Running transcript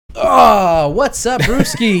Oh, what's up,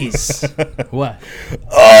 brewskis? What?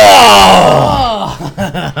 Oh!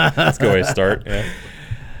 That's a good way to start. Yeah.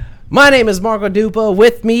 My name is Marco Dupa.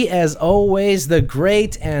 With me, as always, the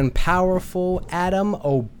great and powerful Adam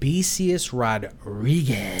Obesius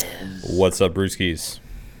Rodriguez. What's up, brewskis?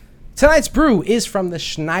 Tonight's brew is from the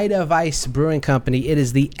Schneider-Weisse Brewing Company. It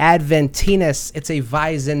is the Aventinus. It's a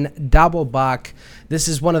Weizen-Dopplebock. This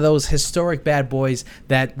is one of those historic bad boys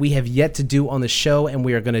that we have yet to do on the show, and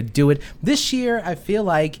we are going to do it. This year, I feel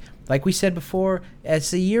like we said before,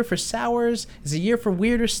 it's a year for sours, it's a year for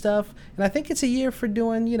weirder stuff, and I think it's a year for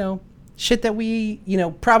doing, shit that we,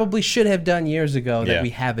 probably should have done years ago that we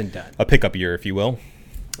haven't done. A pickup year, if you will.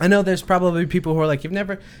 I know there's probably people who are like, you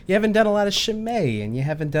haven't done a lot of Chimay, and you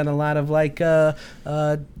haven't done a lot of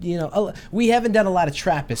we haven't done a lot of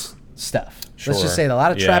Trappist stuff. Sure. Let's just say that a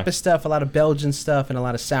lot of Trappist stuff, a lot of Belgian stuff, and a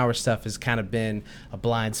lot of sour stuff has kind of been a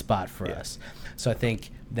blind spot for us. So I think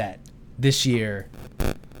that this year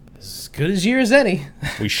is as good as year as any.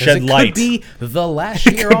 We shed light. Could be the last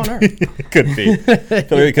year on Earth. Could be. I feel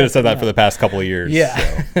like we could have said that for the past couple of years.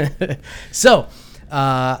 Yeah. So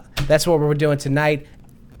that's what we're doing tonight.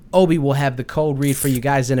 Obi will have the cold read for you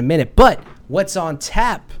guys in a minute. But what's on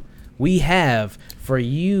tap? We have for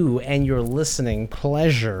you and your listening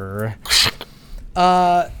pleasure.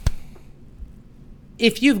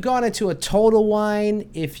 If you've gone into a Total Wine,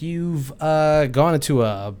 if you've gone into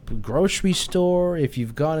a grocery store, if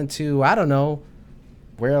you've gone into, I don't know,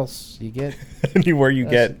 where else you get? Anywhere you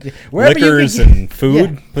get liquors and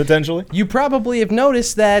food, potentially. You probably have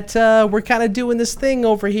noticed that we're kind of doing this thing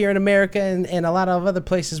over here in America and a lot of other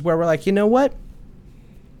places where we're like, you know what?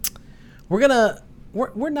 We're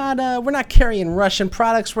not carrying Russian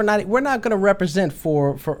products. We're not gonna represent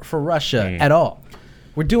for Russia at all.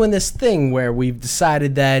 We're doing this thing where we've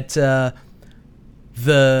decided that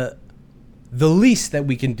the least that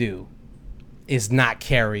we can do is not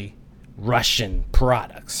carry Russian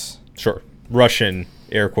products. Sure. Russian,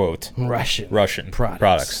 air quote. Russian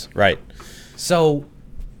products. Right. So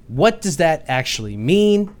what does that actually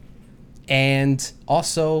mean? And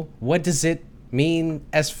also, what does it mean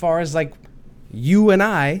as far as like you and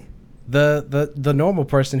I, the normal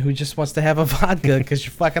person who just wants to have a vodka because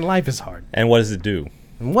your fucking life is hard? And what does it do?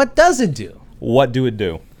 And what does it do? What do it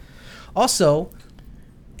do? Also,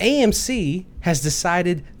 AMC has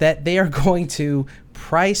decided that they are going to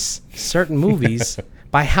price certain movies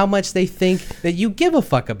by how much they think that you give a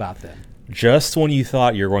fuck about them. Just when you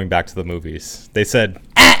thought you were going back to the movies, they said,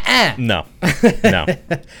 no. No.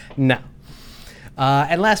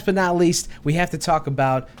 And last but not least, we have to talk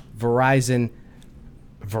about Verizon.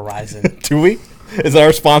 Do we? Is that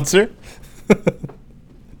our sponsor?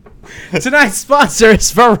 Tonight's sponsor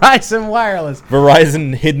is Verizon Wireless.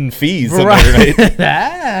 Verizon hidden fees.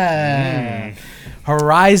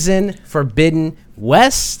 Horizon Forbidden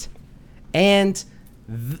West, and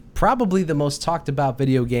probably the most talked about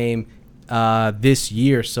video game this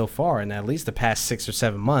year so far, in at least the past 6 or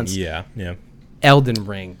 7 months. Yeah. Elden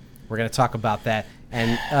Ring. We're going to talk about that,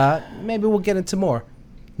 and maybe we'll get into more.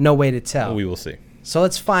 No way to tell. We will see. So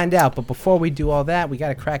let's find out. But before we do all that, we got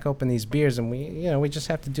to crack open these beers, and we just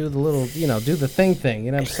have to do the little, do the thing.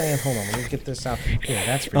 You know what I'm saying? Hold on, let me get this out. Yeah,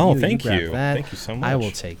 that's for you. Oh, thank you. That. Thank you so much. I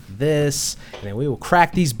will take this, and then we will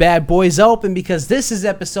crack these bad boys open because this is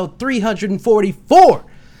episode 344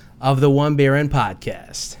 of the One Beer In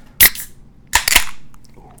podcast.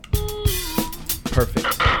 Perfect,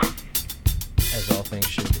 as all things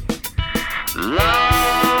should be.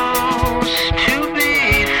 Lost to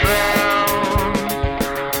be found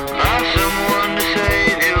by someone to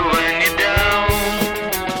save you when you're down.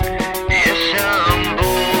 Yes, I'm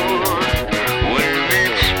bored when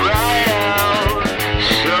it's bright out.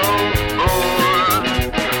 So bored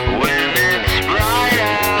when it's bright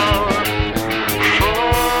out.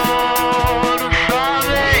 4 to 5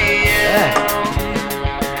 a.m.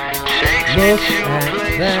 Takes me to a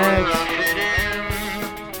place where I fit in.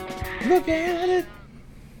 Look at it.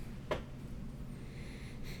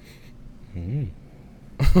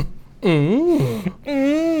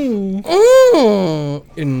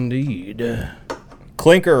 Indeed.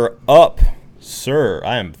 Clinker up, sir.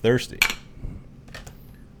 I am thirsty.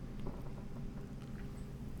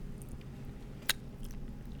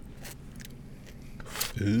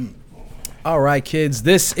 Ooh. All right, kids,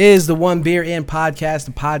 this is the One Beer In podcast,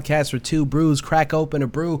 the podcast where two brews crack open a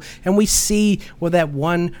brew, and we see where that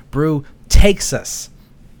one brew takes us.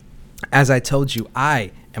 As I told you,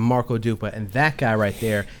 I am Marco Dupa, and that guy right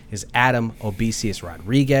there is Adam Obesius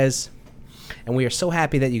Rodriguez. and we are so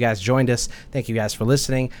happy that you guys joined us. Thank you guys for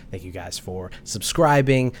listening. Thank you guys for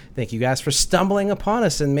subscribing. Thank you guys for stumbling upon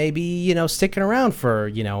us and maybe, sticking around for,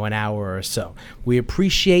 an hour or so. We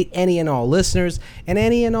appreciate any and all listeners and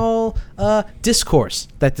any and all discourse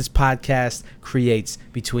that this podcast creates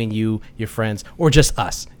between you, your friends, or just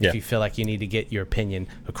us. Yeah. If you feel like you need to get your opinion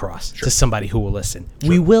across to somebody who will listen.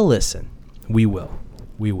 We will listen. We will.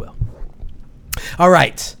 All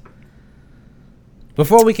right.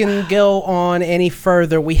 Before we can go on any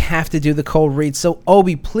further, we have to do the cold read. So,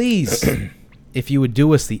 Obi, please, if you would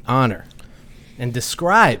do us the honor and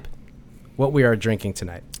describe what we are drinking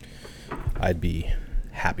tonight. I'd be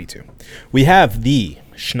happy to. We have the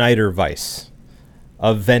Schneider-Weisse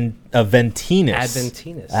Aventinus.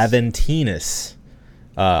 Aventinus.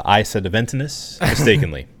 I said Aventinus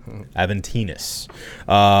mistakenly. Aventinus.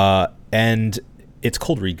 And its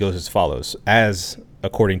cold read goes as follows, as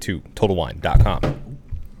according to TotalWine.com.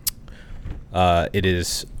 It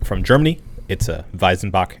is from Germany. It's a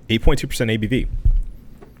Weizen-Dopplebock, 8.2% ABV.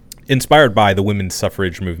 Inspired by the women's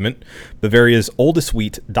suffrage movement, Bavaria's oldest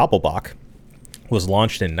wheat, Doppelbock, was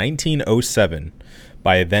launched in 1907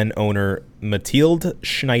 by then-owner Mathilde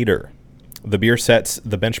Schneider. The beer sets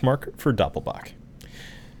the benchmark for Doppelbock.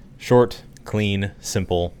 Short, clean,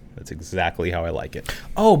 simple. That's exactly how I like it.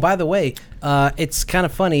 Oh, by the way, it's kind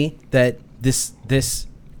of funny that this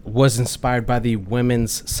was inspired by the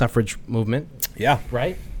women's suffrage movement. Yeah.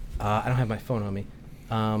 Right? I don't have my phone on me.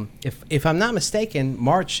 If I'm not mistaken,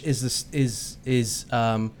 March is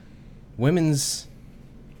Women's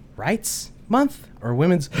Rights Month or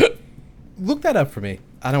Women's. Look that up for me.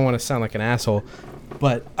 I don't want to sound like an asshole,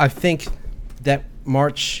 but I think that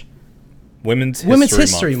March. Women's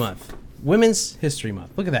History Month. Women's History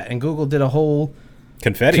Month. Look at that. And Google did a whole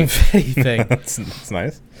confetti thing. That's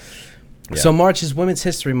nice. Yeah. So March is Women's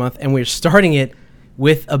History Month, and we're starting it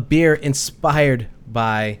with a beer inspired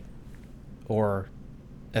by, or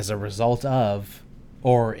as a result of,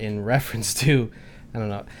 or in reference to, I don't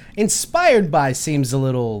know. Inspired by seems a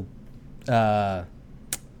little, I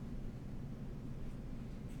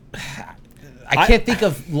can't think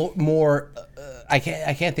of more. I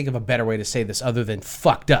can't think of a better way to say this other than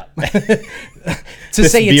fucked up. To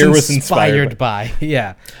say it's inspired by.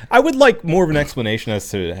 Yeah. I would like more of an explanation as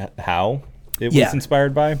to how it was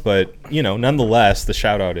inspired by, but nonetheless, the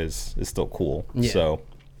shout out is still cool. Yeah. So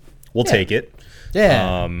we'll take it.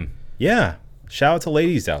 Yeah. Yeah. Shout out to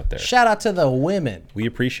ladies out there. Shout out to the women. We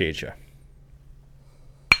appreciate you.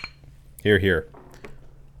 Hear, hear.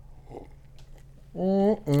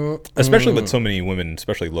 Especially with so many women,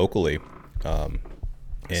 especially locally.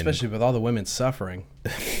 Especially with all the women suffering.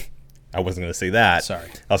 I wasn't going to say that. Sorry.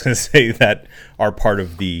 I was going to say that are part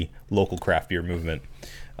of the local craft beer movement.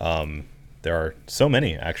 There are so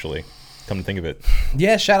many, actually, come to think of it.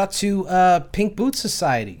 Yeah, shout out to Pink Boot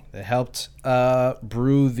Society that helped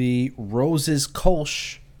brew the Roses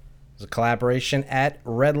Kolsch. It was a collaboration at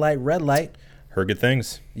Red Light. Heard good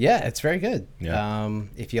things. Yeah, it's very good. Yeah.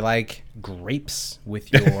 If you like grapes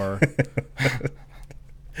with your...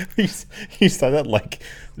 You said that like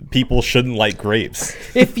people shouldn't like grapes.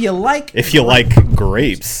 If you like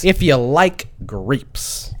grapes. If you like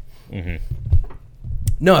grapes. Mm-hmm.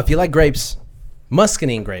 No, if you like grapes,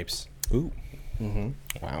 muscadine grapes. Ooh. Mm-hmm.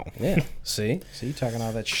 Wow. Yeah. See, talking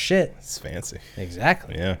all that shit. It's fancy.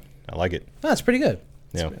 Exactly. Yeah, I like it. No, it's pretty good.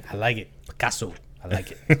 Yeah. I like it. Picasso. I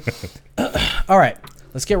like it. All right,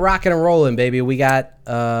 let's get rocking and rolling, baby. We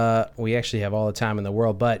actually have all the time in the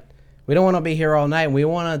world, but we don't want to be here all night. We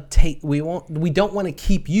don't want to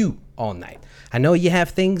keep you all night. I know you have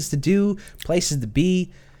things to do, places to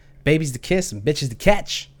be, babies to kiss, and bitches to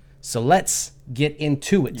catch. So let's get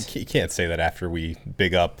into it. You can't say that after we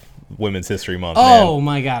big up Women's History Month. Oh man.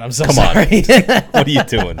 My God, I'm so Come sorry. On. What are you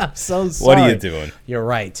doing? I'm so sorry. What are you doing? You're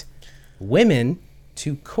right. Women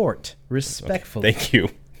to court respectfully. Okay. Thank you.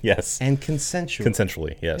 Yes. And consensually.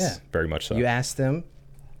 Consensually, yes. Yeah. Very much so. You ask them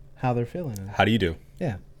how they're feeling. How do you do?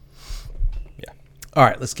 Yeah. Yeah. All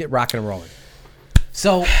right, let's get rocking and rolling.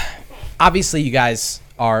 So, obviously, you guys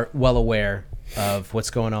are well aware of what's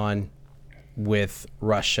going on with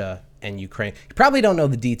Russia and Ukraine. You probably don't know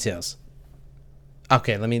the details.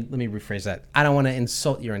 Okay, let me rephrase that. I don't want to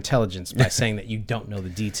insult your intelligence by saying that you don't know the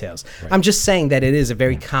details. Right. I'm just saying that it is a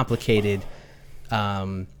very complicated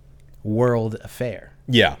world affair.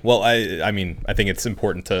 Yeah, well, I mean, I think it's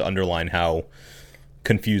important to underline how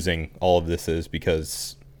confusing all of this is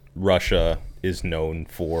because Russia is known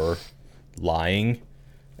for lying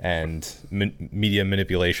and media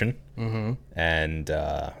manipulation, and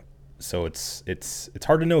so it's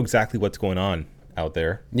hard to know exactly what's going on out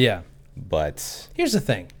there. Yeah, but here's the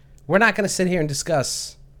thing: we're not going to sit here and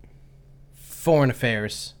discuss foreign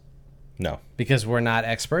affairs No. because we're not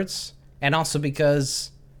experts, and also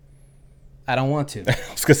because I don't want to.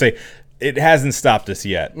 I was going to say, it hasn't stopped us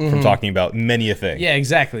yet from talking about many a thing. Yeah,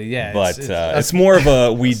 exactly. Yeah, But it's more of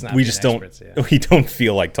a we just experts, don't we don't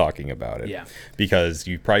feel like talking about it. Yeah. Because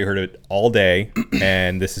you've probably heard it all day,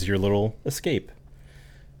 and this is your little escape.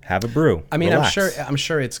 Have a brew. I mean, Relax. I'm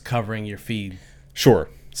sure it's covering your feed. Sure.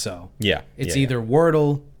 So Yeah. it's Yeah, either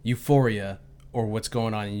Wordle, Euphoria, or what's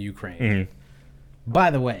going on in Ukraine. Mm-hmm.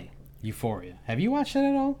 By the way, Euphoria. Have you watched it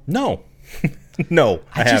at all? No. No,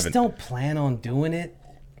 I just haven't. don't plan on doing it.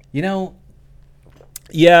 You know,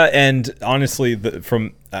 Yeah, and honestly,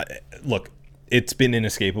 look, it's been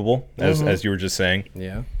inescapable, as you were just saying.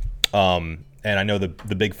 yeah. And I know the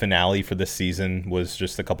big finale for this season was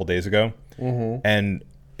just a couple days ago, and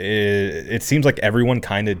it seems like everyone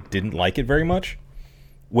kind of didn't like it very much,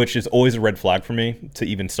 which is always a red flag for me to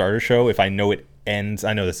even start a show. If I know it ends,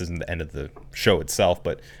 I know this isn't the end of the show itself,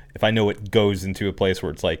 but if I know it goes into a place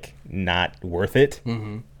where it's like not worth it,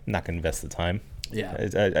 I'm not gonna invest the time. Yeah.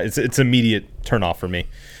 It's immediate turn off for me.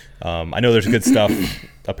 I know there's good stuff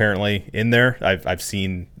apparently in there. I've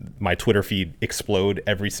seen my Twitter feed explode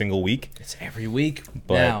every single week. It's every week.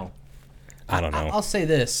 But now, I don't know. I'll say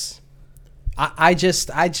this. I just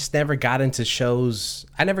never got into shows.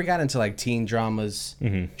 I never got into like teen dramas.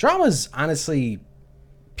 Dramas, honestly,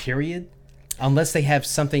 period. Unless they have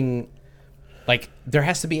something like there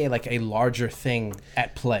has to be a larger thing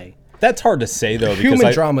at play. That's hard to say though, because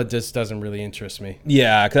Human drama just doesn't really interest me.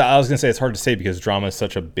 Yeah, because I was gonna say it's hard to say because drama is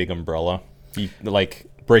such a big umbrella. Like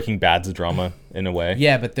Breaking Bad's a drama in a way.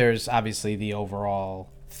 Yeah, but there's obviously the overall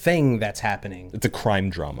thing that's happening. It's a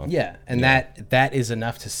crime drama. Yeah, and that is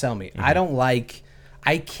enough to sell me.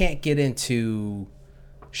 I can't get into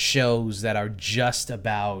shows that are just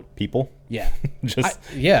about People. yeah.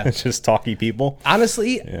 Yeah. Just talky people.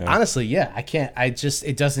 Honestly, yeah. I can't.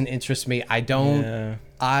 It doesn't interest me. I don't. Yeah.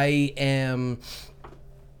 I am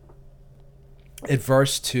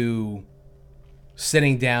adverse to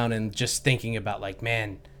sitting down and just thinking about like,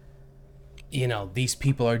 man, these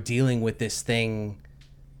people are dealing with this thing.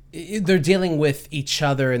 They're dealing with each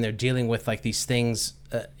other and they're dealing with like these things,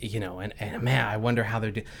 and man, I wonder how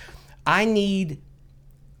they're doing. I need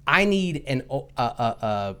a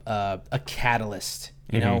catalyst,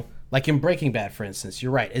 like in Breaking Bad, for instance.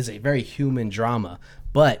 You're right; it's a very human drama,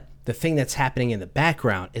 but the thing that's happening in the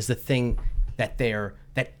background is the thing that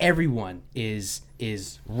everyone is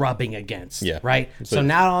rubbing against. Yeah. Right. So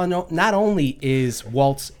not only is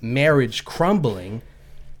Walt's marriage crumbling,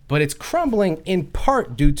 but it's crumbling in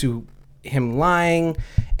part due to him lying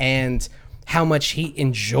and how much he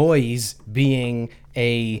enjoys being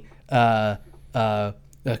a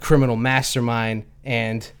criminal mastermind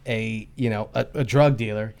and a drug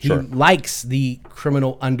dealer. Sure. He likes the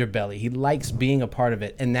criminal underbelly. He likes being a part of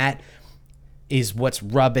it, and that is what's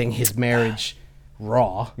rubbing his marriage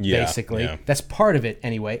raw, basically. Yeah. That's part of it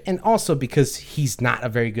anyway. And also because he's not a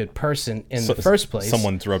very good person in the first place.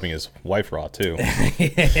 Someone's rubbing his wife raw too.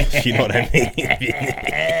 You know what I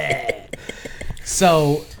mean?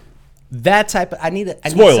 So that type of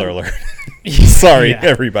Spoiler alert. Sorry,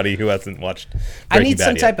 everybody who hasn't watched Breaking I need Bad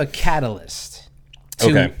some yet. type of catalyst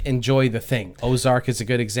to enjoy the thing. Ozark is a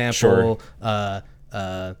good example. Sure.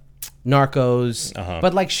 Narcos,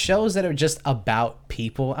 but like shows that are just about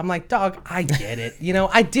people. I'm like, dog, I get it.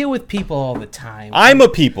 I deal with people all the time. I'm a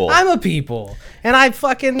people. And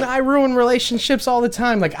I ruin relationships all the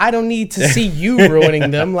time. Like, I don't need to see you ruining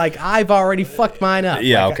them. Like, I've already fucked mine up.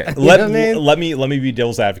 Yeah, like, okay. You know what I mean? Let me be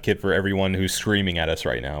devil's advocate for everyone who's screaming at us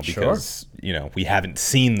right now because we haven't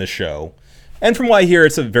seen the show, and from what I hear,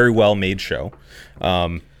 it's a very well made show.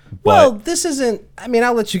 Well, this isn't. I mean,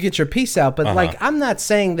 I'll let you get your piece out, but like, I'm not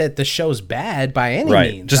saying that the show's bad by any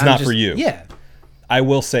means. Just not for you. Yeah. I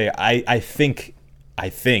will say, I think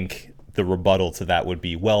the rebuttal to that would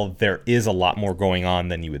be, well, there is a lot more going on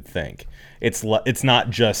than you would think. It's not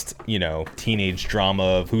just teenage drama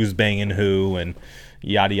of who's banging who and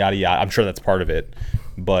yada yada yada. I'm sure that's part of it,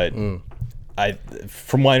 but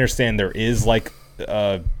from what I understand, there is like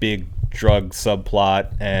a big drug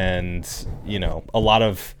subplot and a lot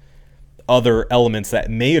of other elements that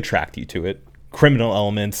may attract you to it, criminal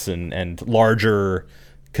elements and larger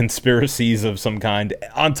conspiracies of some kind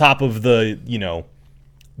on top of the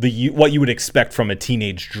what you would expect from a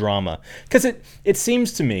teenage drama. Because it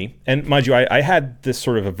seems to me, and mind you, I had this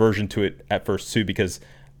sort of aversion to it at first too, because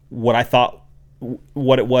what I thought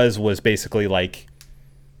what it was basically like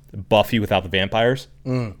Buffy without the vampires.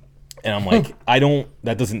 And I'm like,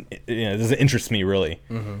 that doesn't interest me really.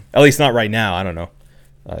 At least not right now. I don't know.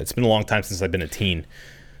 It's been a long time since I've been a teen.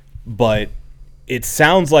 But it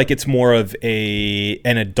sounds like it's more of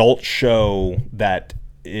an adult show that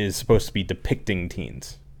is supposed to be depicting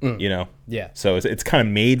teens, you know? Yeah. So it's kind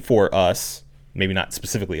of made for us, maybe not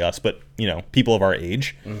specifically us, but, you know, people of our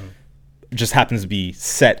age. It just happens to be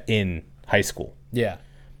set in high school. Yeah.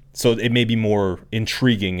 So it may be more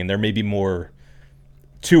intriguing and there may be more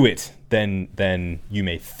to it than you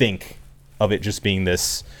may think of it just being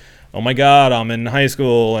this, oh my God, I'm in high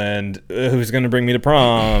school and who's going to bring me to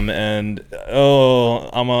prom? And, oh,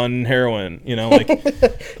 I'm on heroin, you know, like.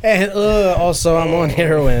 And also I'm on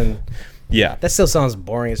heroin. Yeah. That still sounds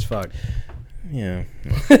boring as fuck. Yeah.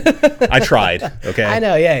 I tried, okay? I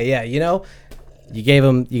know, yeah. You know, you gave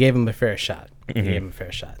him a fair shot. You gave him a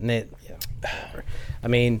fair shot. And it, you know, I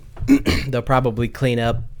mean, they'll probably clean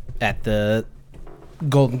up at the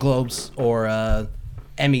Golden Globes or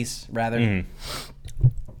Emmys, rather.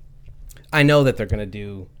 I know that they're gonna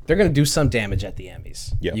do some damage at the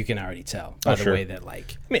Emmys. Yeah. You can already tell by the way that,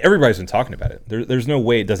 like, I mean, everybody's been talking about it. There's no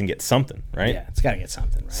way it doesn't get something, right? yeah, it's got to get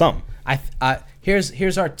something. Right? Some.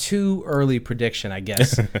 Here's our too early prediction, I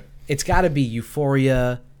guess. It's got to be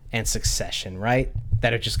Euphoria and Succession, right?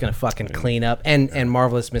 That are just gonna fucking clean up, and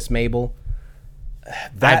Marvelous Miss Mabel.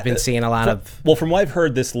 I've been seeing a lot of. Well, from what I've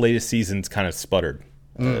heard, this latest season's kind of sputtered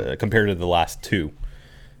compared to the last two.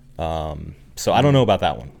 So I don't know about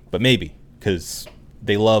that one, but maybe because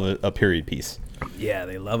they love a period piece. Yeah,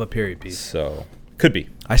 they love a period piece. So could be.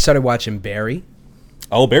 I started watching Barry.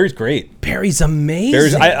 Oh, Barry's great. Barry's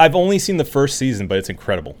amazing. I've only seen the first season, but it's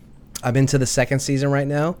incredible. I'm into the second season right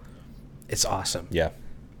now. It's awesome. Yeah.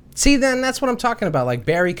 See, then that's what I'm talking about. Like,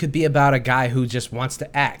 Barry could be about a guy who just wants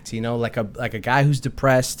to act, you know, like a guy who's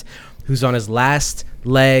depressed, who's on his last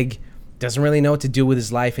leg, doesn't really know what to do with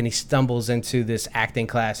his life, and he stumbles into this acting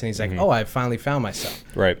class, and he's like, oh, I finally found myself.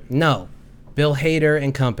 Right. No. Bill Hader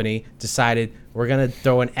and company decided we're going to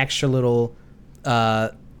throw an extra little,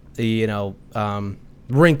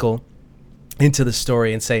 wrinkle into the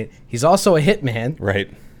story and say he's also a hitman.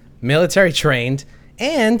 Right. Military trained,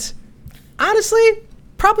 and honestly,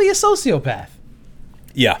 probably a sociopath.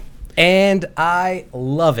 Yeah. And I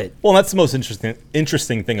love it. Well, that's the most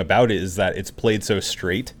interesting thing about it is that it's played so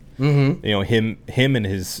straight. Mm-hmm. You know, him and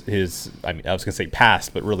his I mean, I was gonna say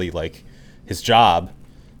past, but really like his job,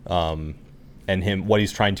 and him what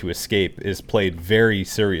he's trying to escape is played very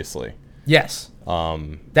seriously. Yes.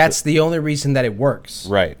 That's the only reason that it works.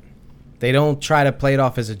 Right. They don't try to play it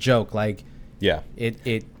off as a joke. Like, yeah,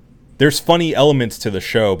 it. There's funny elements to the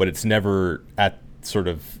show, but it's never at sort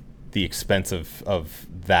of the expense of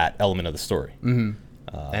that element of the story. Mm-hmm.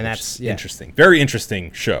 And that's interesting. Very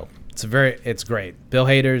interesting show. It's great. Bill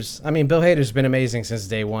Hader's been amazing since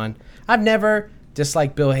day one. I've never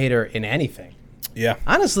disliked Bill Hader in anything. Yeah.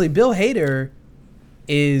 Honestly, Bill Hader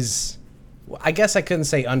is, I guess I couldn't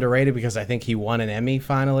say underrated because I think he won an Emmy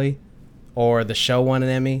finally, or the show won an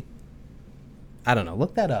Emmy. I don't know.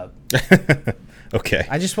 Look that up. Okay.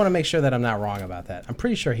 I just want to make sure that I'm not wrong about that. I'm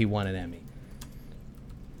pretty sure he won an Emmy.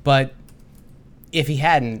 But if he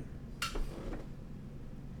hadn't,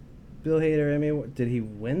 Bill Hader, Emmy, did he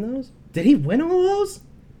win those? Did he win all of those?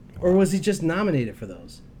 Or was he just nominated for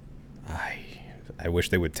those? I wish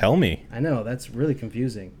they would tell me. I know, that's really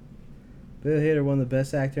confusing. Bill Hader won the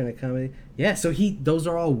Best Actor in a Comedy. Yeah, so those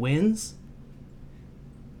are all wins?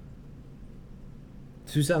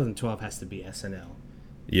 2012 has to be SNL.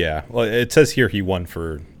 Yeah. Well, it says here he won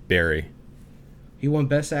for Barry. He won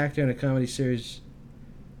Best Actor in a Comedy Series.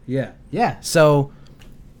 Yeah. Yeah. So,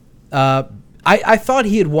 I thought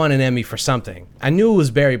he had won an Emmy for something. I knew it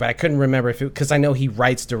was Barry, but I couldn't remember if it, because I know he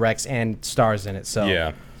writes, directs, and stars in it. So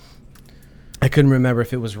yeah, I couldn't remember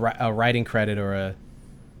if it was a writing credit or a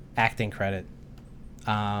acting credit.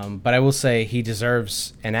 But I will say he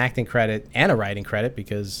deserves an acting credit and a writing credit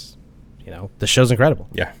because, you know, the show's incredible.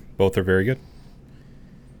 Yeah, both are very good.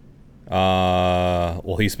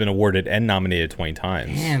 Well, he's been awarded and nominated 20 times.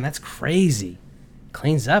 Man, that's crazy.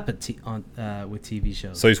 Cleans up with TV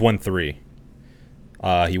shows. So he's won 3.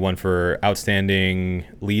 He won for Outstanding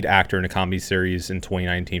Lead Actor in a Comedy Series in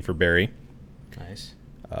 2019 for Barry. Nice.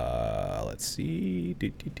 Let's see.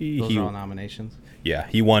 Those are all nominations. Yeah,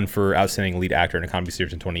 he won for Outstanding Lead Actor in a Comedy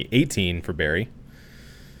Series in 2018 for Barry.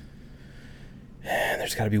 And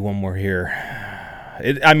there's got to be one more here.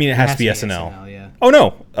 It has to be SNL. Yeah. Oh,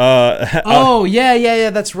 no. Yeah.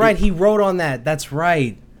 That's right. He wrote on that. That's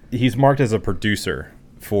right. He's marked as a producer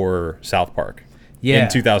for South Park. Yeah. In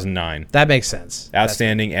 2009. That makes sense.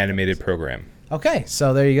 Outstanding Animated Program. Okay,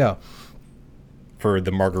 so there you go. For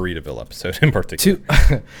the Margaritaville episode in particular.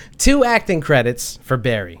 Two acting credits for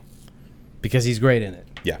Barry because he's great in it.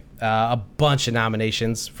 Yeah. A bunch of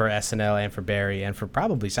nominations for SNL and for Barry and for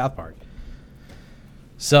probably South Park.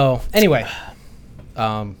 So anyway,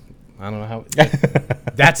 I don't know how.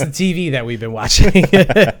 That's the TV that we've been watching.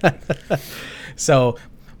 So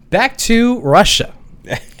back to Russia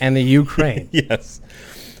and the Ukraine. Yes,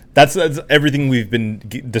 that's everything we've been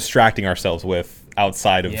distracting ourselves with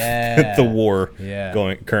outside of the war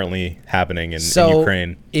currently happening in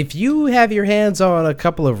Ukraine. If you have your hands on a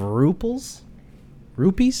couple of rubles with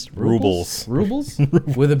a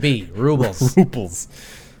B, rubles.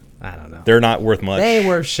 I don't know. They're not worth much. They ain't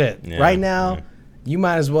worth shit. Right now, you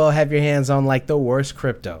might as well have your hands on like the worst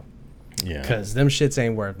crypto. Yeah. Because them shits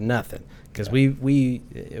ain't worth nothing. Because we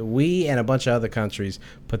and a bunch of other countries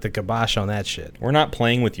put the kibosh on that shit. We're not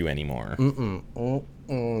playing with you anymore.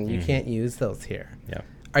 You can't use those here. Yeah.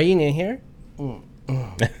 Are you in here?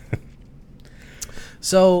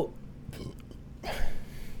 So,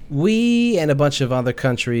 we and a bunch of other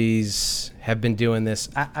countries have been doing this.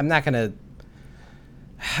 I'm not gonna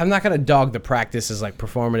dog the practice as like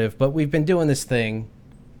performative, but we've been doing this thing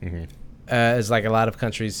as like a lot of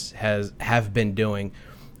countries have been doing,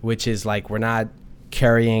 which is like we're not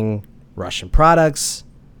carrying Russian products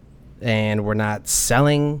and we're not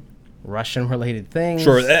selling Russian related things.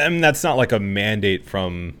 Sure, I mean that's not like a mandate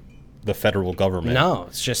from the federal government. No,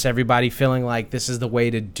 it's just everybody feeling like this is the way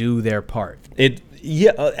to do their part.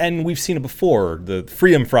 And we've seen it before. The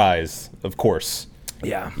freedom fries, of course.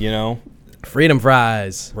 Yeah. You know? Freedom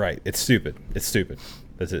fries. Right. It's stupid. It's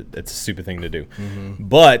a stupid thing to do.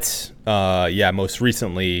 But most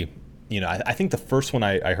recently, I think the first one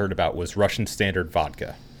I heard about was Russian Standard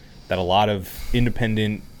vodka, that a lot of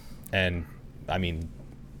independent and, I mean,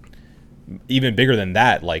 even bigger than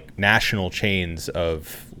that, like national chains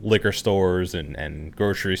of liquor stores and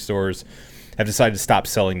grocery stores have decided to stop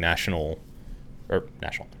selling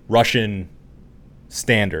Russian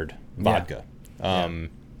Standard vodka.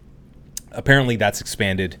 Apparently that's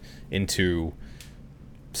expanded into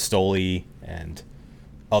Stoli and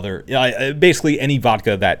other, basically any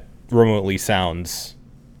vodka that remotely sounds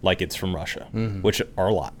like it's from Russia, which are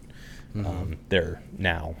a lot. They're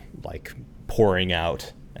now like pouring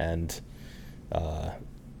out and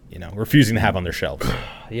refusing to have on their shelves.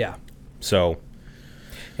 Yeah. So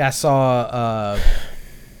I saw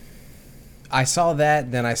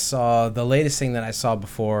that. Then I saw the latest thing that I saw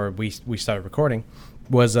before we started recording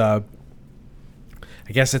was I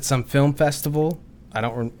guess it's some film festival. I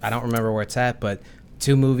don't remember where it's at, but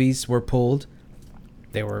 2 movies were pulled.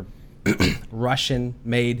 They were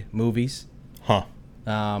Russian-made movies.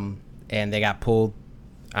 And they got pulled.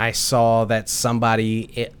 I saw that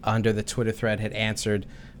somebody under the Twitter thread had answered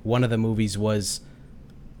one of the movies was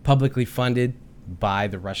publicly funded by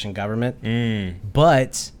the Russian government.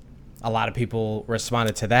 But a lot of people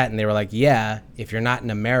responded to that, and they were like, yeah, if you're not in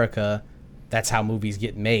America, that's how movies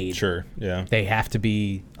get made. Sure, yeah. They have to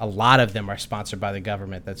be, a lot of them are sponsored by the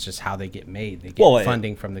government. That's just how they get made. They get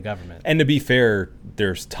funding from the government. And to be fair,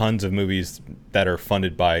 there's tons of movies that are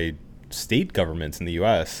funded by state governments in the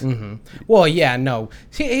U.S. Well, yeah, no.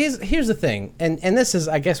 See, here's the thing, and this is,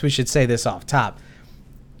 I guess we should say this off top.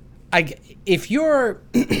 If you're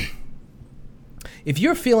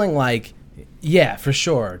feeling like, yeah, for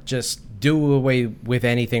sure, just do away with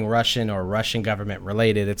anything Russian or Russian government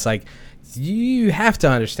related, it's like you have to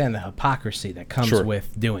understand the hypocrisy that comes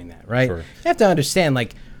with doing that, right? Sure. You have to understand,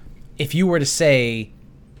 like, if you were to say,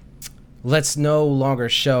 let's no longer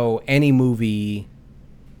show any movie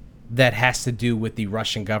that has to do with the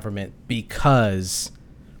Russian government because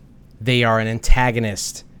they are an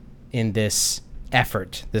antagonist in this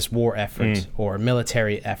effort, this war effort or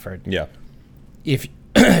military effort. Yeah. If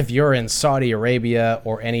you're in Saudi Arabia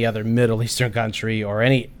or any other Middle Eastern country or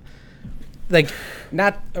any, like,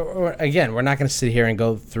 again, we're not going to sit here and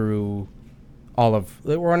go through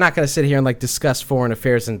we're not going to sit here and like discuss foreign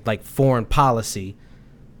affairs and like foreign policy,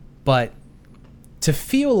 but to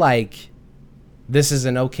feel like this is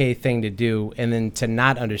an okay thing to do and then to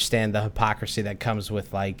not understand the hypocrisy that comes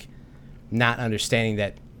with like not understanding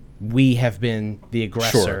that we have been the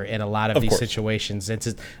aggressor in a lot of these situations. It's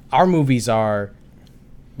just, our movies are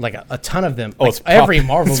like a ton of them. Like every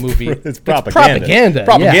Marvel movie. It's propaganda.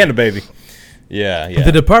 Propaganda, baby. Yeah, yeah.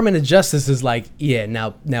 The Department of Justice is like, yeah,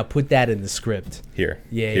 now put that in the script. Here.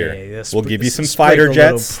 Yeah. We'll give you some fighter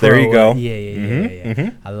jets. There you go.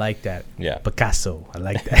 Yeah. I like that. Yeah. Picasso. I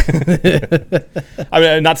like that. I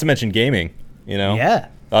mean, not to mention gaming, Yeah.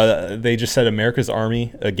 They just said America's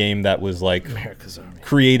Army, a game that was like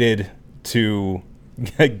created to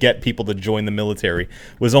get people to join the military,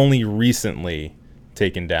 was only recently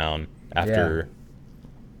taken down after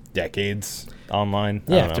decades online.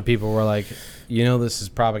 Yeah, after people were like, this is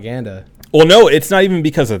propaganda. Well, no, it's not even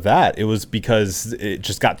because of that. It was because it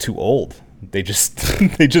just got too old. They just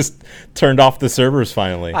they just turned off the servers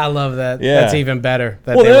finally. I love that. Yeah. That's even better.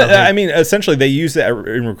 That Well, they love it. I mean, essentially, they use it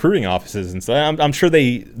in recruiting offices and stuff. I'm sure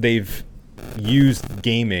they've used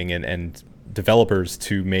gaming and developers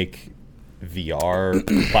to make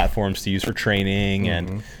VR platforms to use for training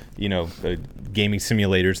and gaming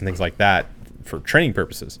simulators and things like that for training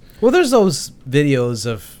purposes. Well, there's those videos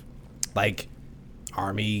of like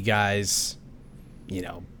army guys,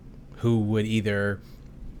 who would either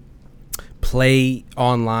play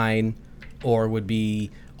online or would be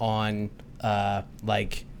on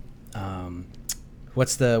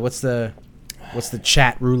what's the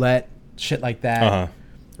chat roulette shit like that,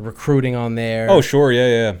 recruiting on there. Oh sure,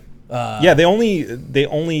 yeah. Yeah, they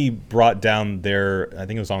only brought down their, I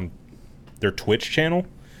think it was on their Twitch channel.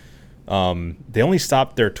 They only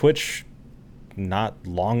stopped their Twitch not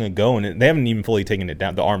long ago, and they haven't even fully taken it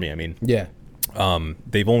down. The army, I mean. Yeah.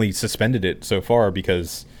 They've only suspended it so far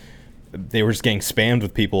because they were just getting spammed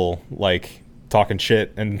with people like talking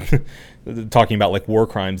shit and talking about like war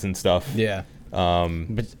crimes and stuff. Yeah.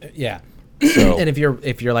 But yeah. So, And if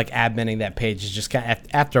you're like adminning that page, it's just kind of,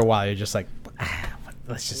 after a while you're just like,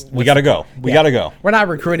 we gotta go. We gotta go. We're not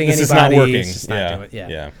recruiting This anybody. is not working. It's just not doing it.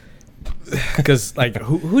 Yeah. Because like,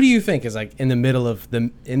 who do you think is like in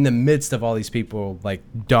the midst of all these people like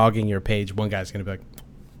dogging your page? One guy's gonna be like,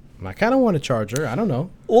 I kind of want a charger. I don't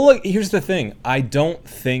know. Well, look, here's the thing. I don't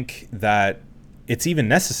think that it's even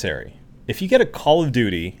necessary. If you get a Call of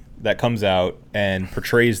Duty that comes out and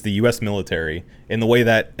portrays the U.S. military in the way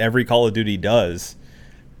that every Call of Duty does,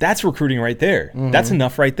 that's recruiting right there. Mm-hmm. That's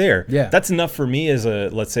enough right there. Yeah. That's enough for me as a,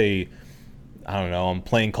 let's say, I don't know, I'm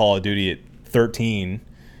playing Call of Duty at 13,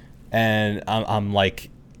 and I'm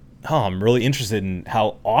like, I'm really interested in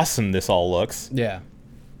how awesome this all looks. Yeah.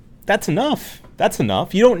 That's enough. That's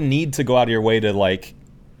enough. You don't need to go out of your way to like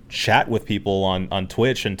chat with people on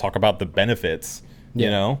Twitch and talk about the benefits. Yeah.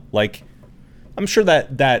 You know, like I'm sure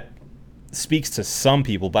that speaks to some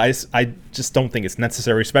people, but I just don't think it's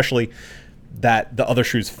necessary, especially that the other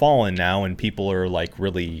shoe's fallen now and people are like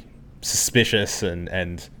really suspicious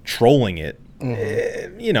and trolling it.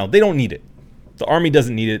 Mm-hmm. They don't need it. The Army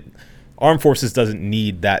doesn't need it. Armed Forces doesn't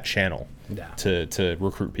need that channel to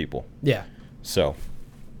recruit people. Yeah. So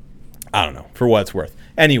I don't know, for what it's worth.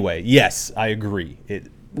 Anyway, yes, I agree.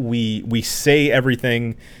 We say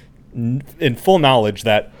everything in full knowledge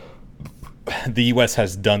that the U.S.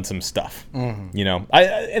 has done some stuff. Mm-hmm.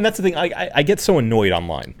 And that's the thing. I get so annoyed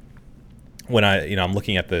online when I'm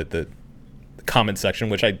looking at the comment section,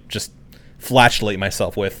 which I just flashlight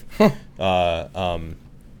myself with. I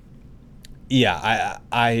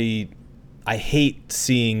hate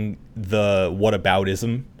seeing the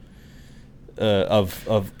whataboutism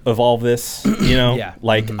of all this, Yeah.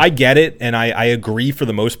 Like I get it, and I agree for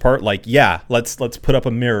the most part. Like, yeah, let's put up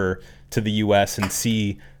a mirror to the U.S. and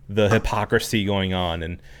see the hypocrisy going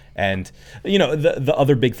on, and the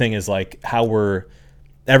other big thing is like how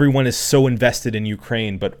everyone is so invested in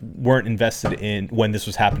Ukraine, but weren't invested in when this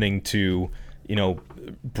was happening to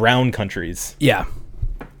brown countries. Yeah.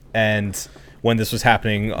 And when this was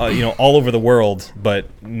happening, all over the world, but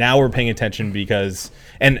now we're paying attention because,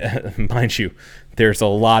 and mind you, there's a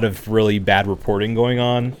lot of really bad reporting going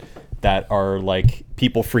on that are like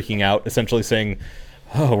people freaking out, essentially saying,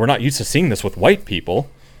 "Oh, we're not used to seeing this with white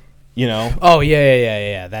people," Oh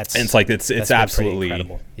yeah. And it's like it's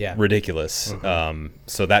absolutely ridiculous. Mm-hmm.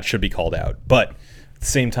 So that should be called out. But at the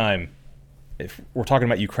same time, if we're talking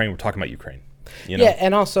about Ukraine, we're talking about Ukraine. Yeah,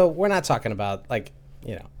 and also we're not talking about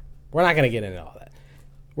we're not going to get into all that.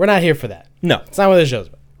 We're not here for that. No. It's not what the show's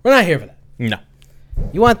about. We're not here for that. No.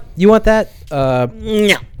 You want that?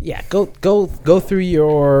 No. Yeah, go through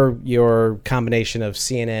your combination of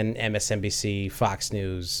CNN, MSNBC, Fox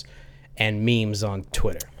News, and memes on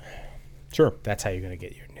Twitter. Sure. That's how you're going to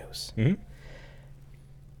get your news. Mm-hmm.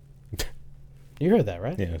 You heard that,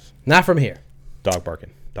 right? Yes. Not from here. Dog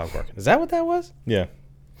barking. Is that what that was? Yeah.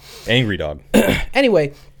 Angry dog.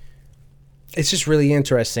 Anyway, it's just really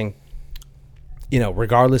interesting,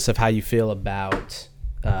 regardless of how you feel about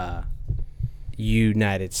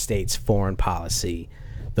United States foreign policy,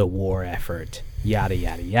 the war effort, yada,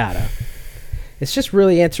 yada, yada. It's just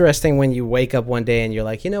really interesting when you wake up one day and you're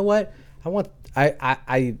like, you know what? I want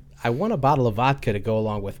a bottle of vodka to go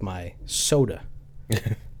along with my soda.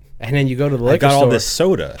 And then you go to the liquor store. I got all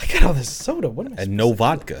this soda. What am I and no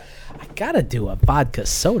vodka. I gotta do a vodka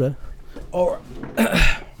soda.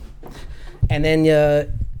 And then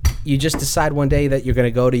you just decide one day that you're going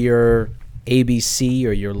to go to your ABC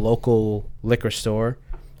or your local liquor store.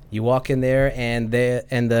 You walk in there, and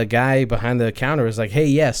the guy behind the counter is like, hey,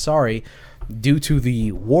 yeah, sorry. Due to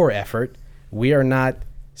the war effort, we are not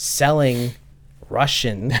selling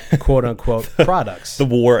Russian quote unquote products. The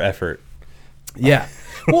war effort. Yeah.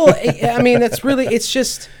 Well, I mean, it's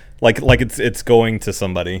just Like it's going to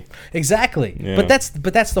somebody. exactly. Yeah. But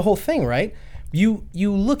that's the whole thing, right? You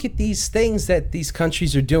look at these things that these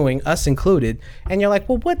countries are doing, us included, and you're like,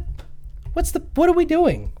 well, what are we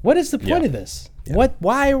doing? What is the point of this?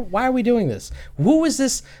 Why are we doing this? Who is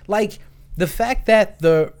this? Like, the fact that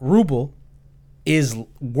the ruble is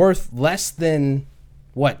worth less than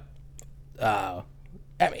what? I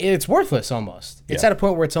mean, it's worthless almost. It's Yeah. at a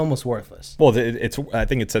point where it's almost worthless. Well, I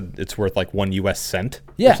think it's worth like 1 US cent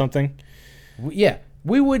Yeah. or something. Yeah,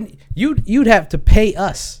 we wouldn't. You'd have to pay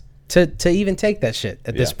us to even take that shit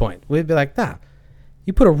at this Yeah. point. We'd be like, nah.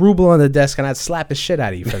 You put a ruble on the desk, and I'd slap the shit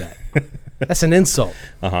out of you for that. That's an insult.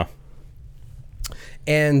 Uh-huh.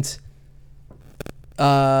 And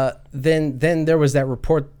then there was that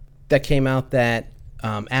report that came out that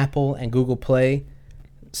Apple and Google Play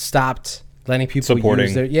stopped letting people Supporting.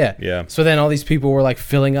 use their Yeah. So then all these people were like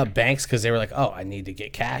filling up banks because they were like, oh, I need to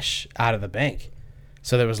get cash out of the bank.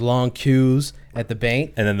 So there was long queues at the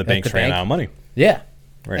bank, And then the at banks ran out of money. Yeah,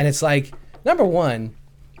 Right. and it's like, number one,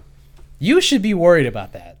 you should be worried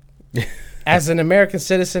about that as an American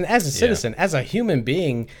citizen, as a human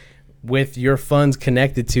being with your funds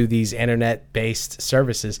connected to these internet-based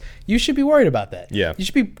services. You should be worried about that. Yeah. You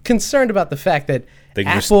should be concerned about the fact that They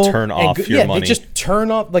can just Apple turn and off your money. They just turn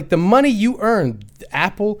off, like, the money you earn.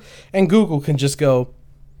 Apple and Google can just go,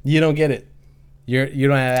 you don't get it. You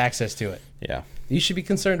don't have access to it. Yeah. You should be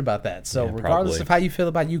concerned about that. So Yeah, regardless probably. of how you feel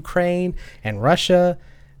about Ukraine and Russia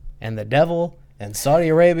and the devil and Saudi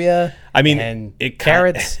Arabia, I mean, and it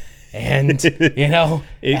carrots and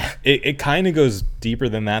It kind of goes deeper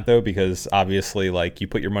than that, though, because obviously, like, you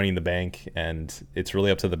put your money in the bank and it's really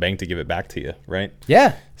up to the bank to give it back to you, right?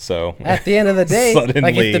 yeah. So At the end of the day, like,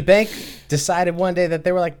 Suddenly- if the bank decided one day that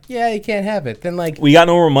they were like, yeah, you can't have it, then, like, we got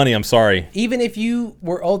no more money. I'm sorry. even if you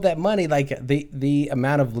were owed that money, like, the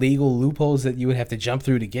amount of legal loopholes that you would have to jump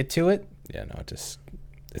through to get to it, Yeah, no,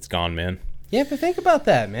 it's gone, man. you have to think about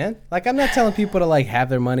that, man. Like, I'm not telling people to, like, have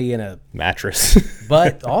their money in a, Mattress.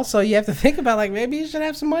 but also you have to think about, like, maybe you should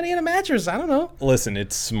have some money in a mattress. I don't know. Listen,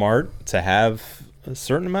 it's smart to have a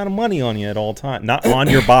certain amount of money on you at all times, not on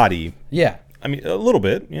your body. Yeah. I mean, a little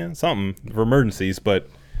bit, yeah, something for emergencies, but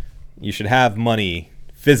you should have money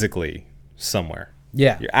physically somewhere.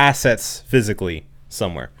 Yeah. Your assets physically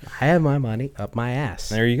somewhere. I have my money up my ass.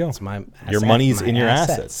 There you go. It's my Your money's in your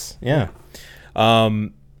assets. Yeah.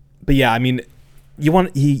 But yeah, I mean, you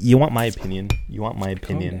want my opinion. You want my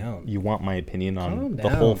opinion. down. You want my opinion on Calm the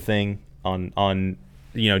whole down. thing on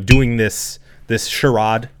doing this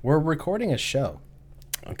charade. We're recording a show.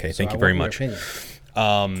 Okay, so thank I you very want your much.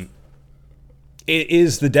 opinion. It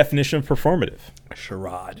is the definition of performative.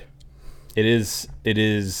 Charade. It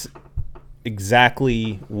is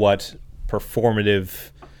exactly what performative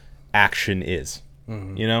action is.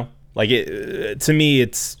 Mm-hmm. You know, like to me,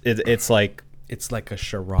 it's like It's like a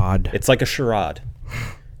charade. it's like a charade.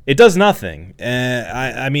 It does nothing.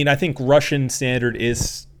 I mean, I think Russian standard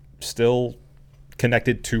is still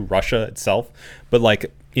connected to Russia itself, but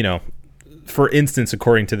like, for instance,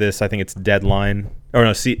 according to this, I think it's Deadline or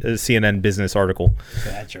no, CNN business article.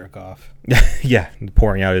 That jerk off. Yeah,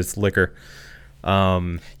 pouring out his liquor.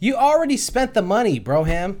 You already spent the money,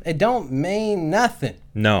 Broham. It don't mean nothing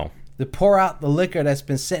No, to pour out the liquor that's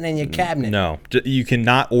been sitting in your cabinet. no, you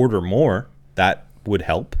cannot order more. That would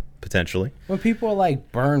help potentially. When people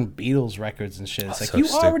like burn Beatles records and shit, it's like so you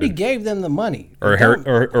already stupid. gave them the money. Or Don't-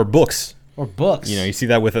 or books. or books. You see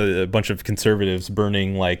that with a bunch of conservatives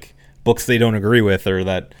burning like books they don't agree with, or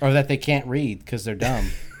that. or that they can't read because they're dumb.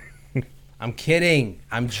 I'm kidding.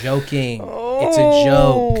 I'm joking. It's a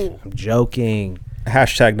joke. I'm joking.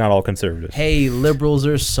 Hashtag not all conservatives. Hey, liberals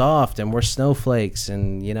are soft and we're snowflakes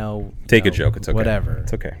and, Take a joke. It's okay. Whatever.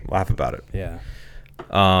 It's okay. Laugh about it. Yeah.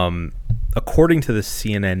 According to the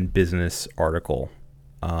CNN business article,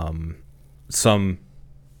 some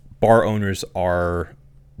bar owners are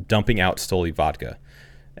dumping out Stoli vodka.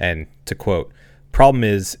 And to quote, problem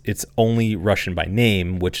is it's only Russian by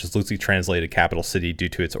name, which is loosely translated capital city due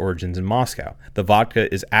to its origins in Moscow. The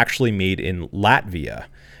vodka is actually made in Latvia,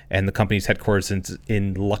 and the company's headquarters is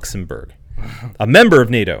in Luxembourg, a member of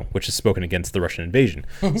NATO, which has spoken against the Russian invasion.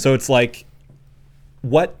 So it's like,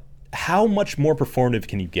 how much more performative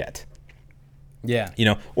can you get? Yeah.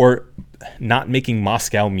 Or not making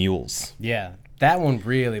Moscow mules. Yeah. That one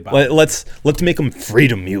really bothered. Let's make them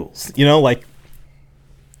freedom mules.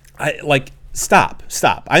 Stop.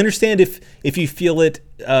 I understand if you feel it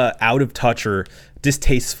out of touch or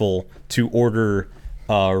distasteful to order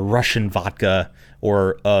Russian vodka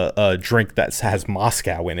or a drink that has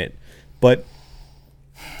Moscow in it, but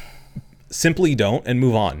simply don't and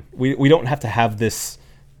move on. We don't have to have this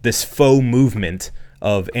faux movement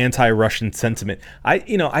of anti-Russian sentiment.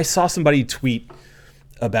 I saw somebody tweet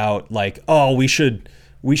about like, oh, we should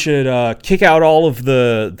kick out all of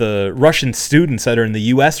the Russian students that are in the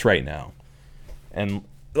U.S. right now, and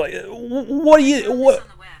like, what?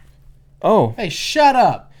 Oh, Hey, shut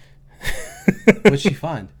up. What'd she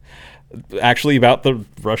find? actually, about the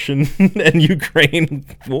Russian and Ukraine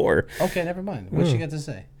war. Okay, never mind. What'd she got to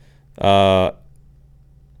say?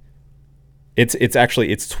 It's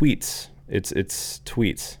tweets. It's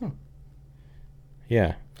tweets.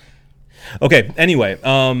 Yeah. Okay. Anyway,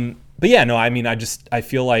 but yeah, no. I mean, I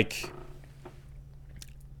feel like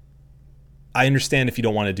I understand if you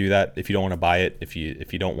don't want to do that, if you don't want to buy it, if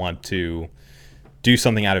you don't want to do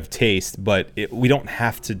something out of taste, but we don't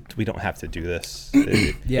have to do this.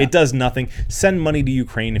 Yeah. It does nothing. Send money to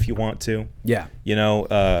Ukraine if you want to. Yeah.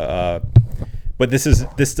 But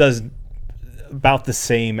this does about the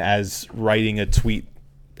same as writing a tweet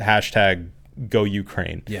hashtag Go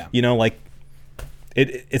Ukraine. Yeah. Like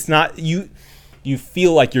it's not you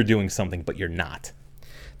feel like you're doing something, but you're not.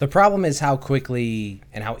 The problem is how quickly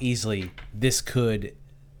and how easily this could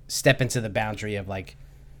step into the boundary of like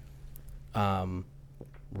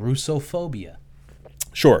Russophobia,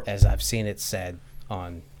 Sure. as I've seen it said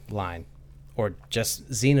online, or just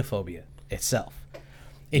xenophobia itself.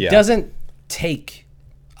 It Yeah. doesn't take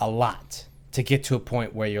a lot to get to a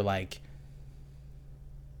point where you're like,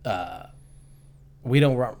 we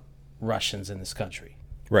don't want Russians in this country.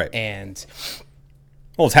 Right. And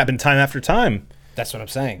Well, it's happened time after time. that's what I'm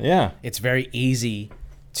saying. Yeah. It's very easy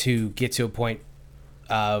to get to a point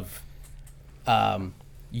of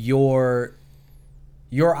your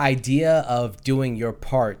idea of doing your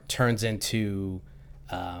part turns into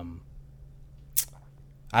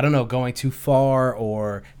I don't know, going too far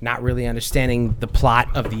or not really understanding the plot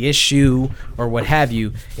of the issue or what have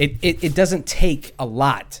you. It doesn't take a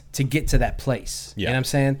lot to get to that place. Yeah. You know what I'm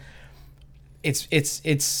saying?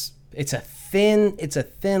 It's a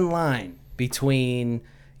thin line between,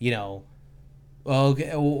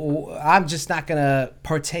 okay, I'm just not going to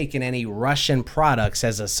partake in any Russian products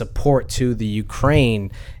as a support to the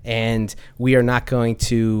Ukraine, and we are not going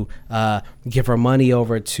to give our money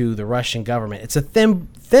over to the Russian government. It's a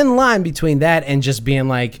thin line between that and just being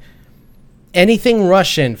like, anything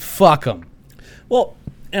Russian, fuck them. Well,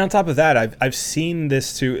 and on top of that, I've seen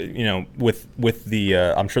this too, with the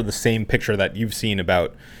I'm sure the same picture that you've seen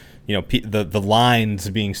about the lines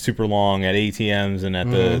being super long at ATMs and at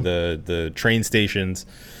the train stations,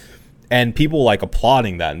 and people like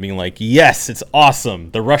applauding that and being like, yes, it's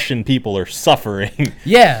awesome, the Russian people are suffering.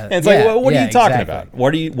 Yeah. And it's like, what are you talking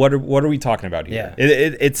exactly. about? What are we talking about here? Yeah.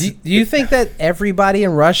 It's Do you think that everybody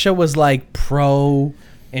in Russia was like pro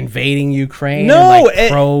invading Ukraine? No, and like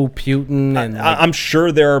pro Putin, and like, I'm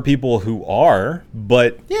sure there are people who are,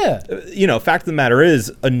 but yeah, fact of the matter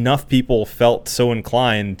is, enough people felt so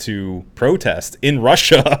inclined to protest in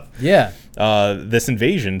Russia. yeah, this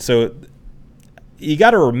invasion. So you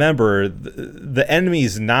got to remember, the enemy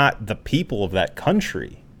is not the people of that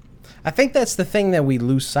country. I think that's the thing that we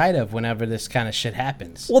lose sight of whenever this kind of shit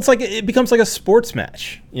happens. Well, it's like it becomes like a sports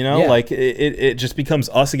match, Yeah. like it just becomes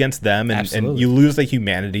us against them, and you lose the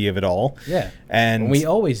humanity of it all. Yeah, and we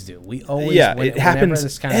always do. We always, it happens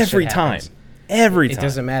this kind of every shit time. happens, Every it time.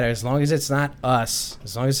 doesn't matter as long as it's not us,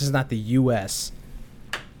 as long as it's not the U.S.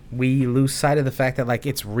 We lose sight of the fact that like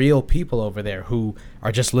it's real people over there who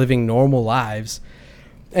are just living normal lives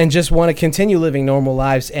and just want to continue living normal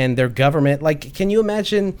lives, and their government, like, can you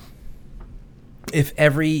imagine if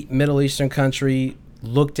every Middle Eastern country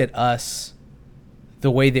looked at us the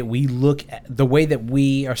way that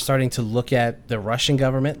we are starting to look at the Russian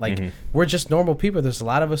government? Like, we're just normal people. There's a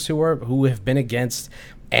lot of us who have been against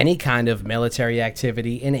any kind of military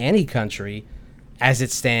activity in any country as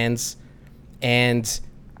it stands. And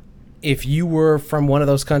if you were from one of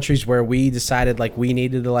those countries where we decided like we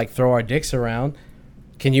needed to like throw our dicks around,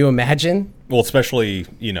 can you imagine? Well, especially,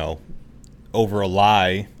 over a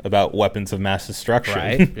lie about weapons of mass destruction.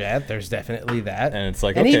 Right. Yeah, there's definitely that. And it's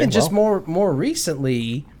like, and okay, even just well. more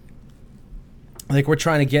recently, like, we're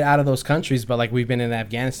trying to get out of those countries, but like we've been in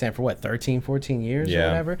Afghanistan for what, 13, 14 years or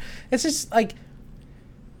whatever. It's just like,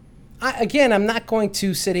 I'm not going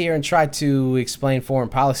to sit here and try to explain foreign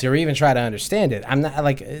policy or even try to understand it. I'm not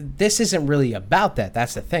like, this isn't really about that.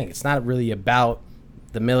 That's the thing. It's not really about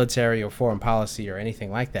the military or foreign policy or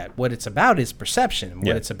anything like that. What it's about is perception.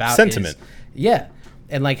 What it's about sentiment. is,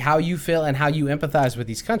 and like how you feel and how you empathize with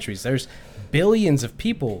these countries. There's billions of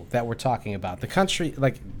people that we're talking about. The country,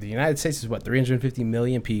 like the United States, is what, 350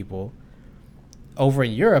 million people. Over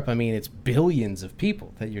in Europe, I mean, it's billions of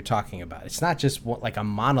people that you're talking about. It's not just like a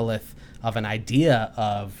monolith of an idea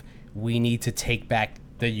of we need to take back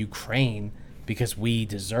the Ukraine because we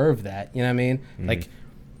deserve that. You know what I mean? Like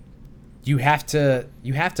you have to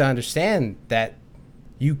understand that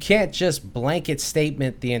you can't just blanket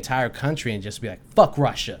statement the entire country and just be like, fuck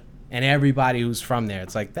Russia and everybody who's from there.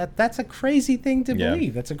 It's like that's a crazy thing to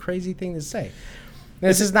believe. That's a crazy thing to say.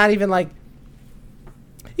 This is not even like,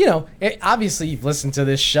 you know, obviously you've listened to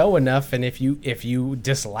this show enough, and if you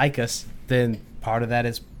dislike us, then part of that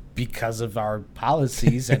is because of our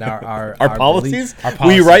policies and our policies? Our policies.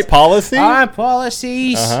 We write policy? Our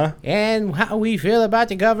policies and how we feel about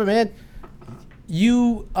the government.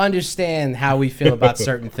 You understand how we feel about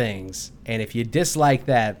certain things, and if you dislike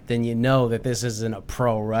that, then you know that this isn't a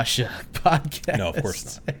pro-Russia podcast. No, of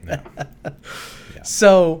course not. No. Yeah.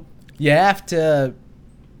 So you have to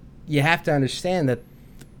understand that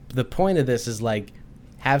the point of this is like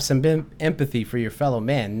have some empathy for your fellow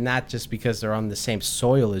man, not just because they're on the same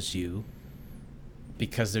soil as you,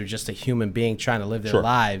 because they're just a human being trying to live their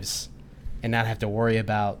lives and not have to worry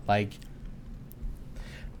about, like,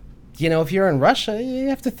 you know, if you're in Russia, you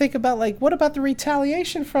have to think about, like, what about the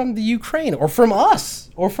retaliation from the Ukraine or from us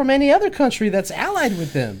or from any other country that's allied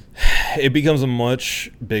with them? It becomes a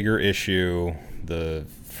much bigger issue the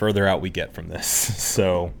further out we get from this.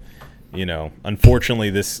 So, you know, unfortunately,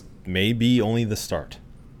 this may be only the start.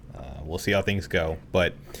 We'll see how things go.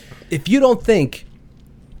 But if you don't think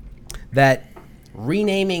that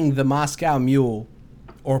renaming the Moscow Mule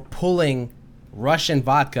or pulling Russian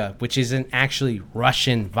vodka, which isn't actually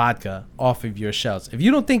Russian vodka, off of your shelves, if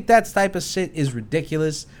you don't think that type of shit is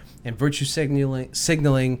ridiculous and virtue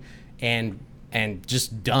signaling and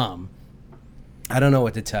just dumb, I don't know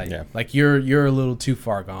what to tell you. Yeah. Like you're a little too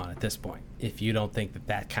far gone at this point if you don't think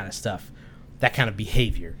that kind of stuff, that kind of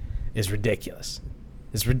behavior is ridiculous.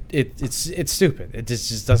 It's stupid. It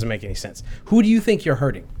just doesn't make any sense. Who do you think you're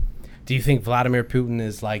hurting? Do you think Vladimir Putin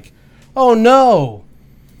is like, oh no,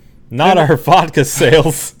 not our vodka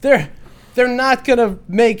sales. They're not gonna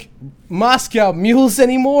make Moscow mules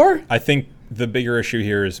anymore? I think the bigger issue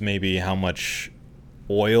here is maybe how much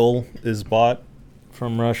oil is bought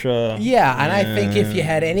from Russia. Yeah, and I think if you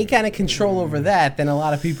had any kind of control over that, then a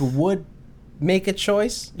lot of people would make a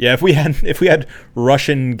choice. Yeah, if we had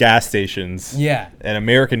Russian gas stations, yeah, and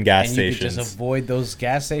American gas and stations, you could just avoid those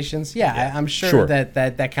gas stations. Yeah, I'm sure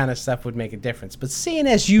that kind of stuff would make a difference. But seeing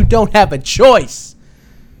as you don't have a choice,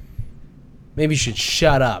 maybe you should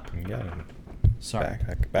shut up. Yeah. Sorry.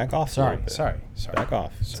 Back off. Sorry. Back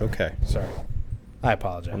off. It's okay. Sorry. I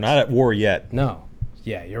apologize. We're not at war yet. No.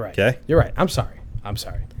 Yeah, you're right. Okay. You're right. I'm sorry.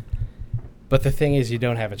 But the thing is, you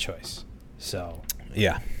don't have a choice. So.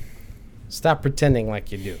 Yeah. Stop pretending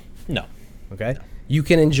like you do. No. Okay? You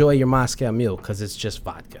can enjoy your Moscow Mule because it's just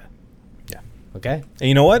vodka. Yeah. Okay? And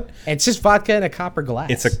you know what? It's just vodka in a copper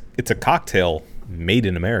glass. It's a cocktail made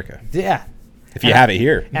in America. Yeah. If you have it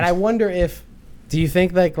here. And I wonder if, do you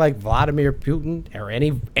think like Vladimir Putin or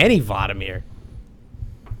any Vladimir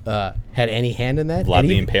had any hand in that? Vlad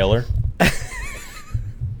the Impaler?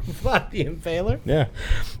 Vlad the Impaler? Yeah.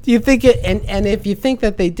 Do you think it, and if you think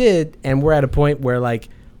that they did, and we're at a point where like,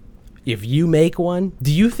 if you make one,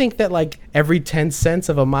 do you think that like every 10 cents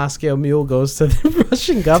of a Moscow Mule goes to the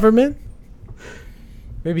Russian government?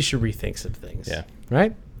 Maybe you should rethink some things. Yeah.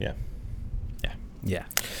 Right? Yeah. Yeah. Yeah.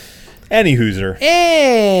 Any hooser.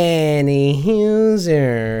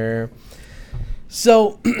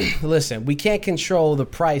 So, listen, we can't control the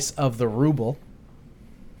price of the ruble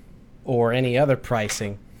or any other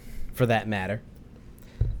pricing for that matter.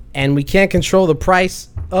 And we can't control the price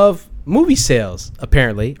of movie sales,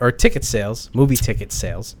 apparently, or ticket sales, movie ticket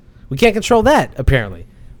sales. We can't control that, apparently.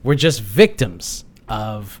 We're just victims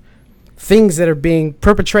of things that are being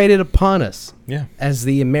perpetrated upon us as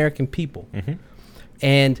the American people. Mm-hmm.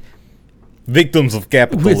 And victims of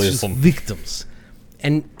capitalism. Victims.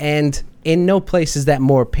 And in no place is that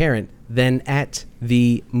more apparent than at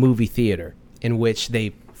the movie theater, in which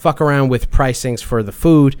they fuck around with pricings for the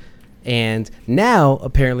food. And now,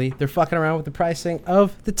 apparently, they're fucking around with the pricing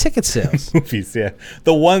of the ticket sales. Movies, yeah.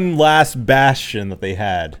 The one last bastion that they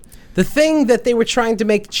had. The thing that they were trying to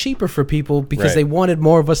make cheaper for people because they wanted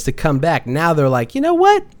more of us to come back. Now they're like, you know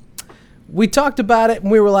what? We talked about it, and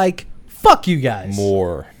we were like, fuck you guys.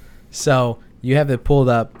 More. So, you have it pulled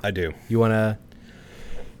up. I do. You want to...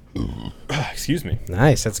 Excuse me.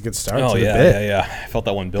 Nice. That's a good start to the bit. Yeah. I felt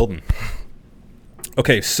that one building.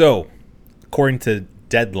 Okay, so, according to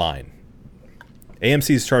Deadline,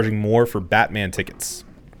 AMC is charging more for Batman tickets.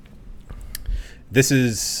 This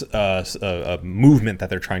is a movement that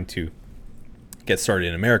they're trying to get started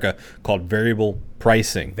in America called variable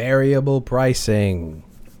pricing. Variable pricing.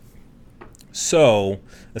 So,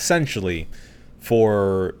 essentially,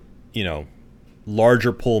 for,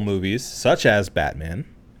 larger pull movies such as Batman,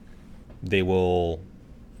 they will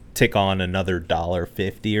tick on another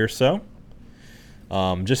 $1.50 or so,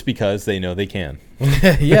 just because they know they can.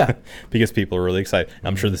 Yeah. Because people are really excited.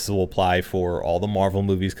 I'm sure this will apply for all the Marvel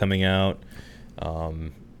movies coming out.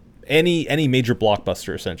 Any major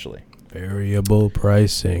blockbuster, essentially. Variable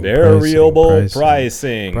pricing. Variable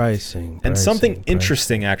pricing. Pricing. And something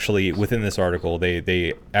interesting, actually, within this article,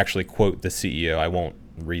 they actually quote the CEO. I won't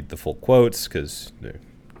read the full quotes because they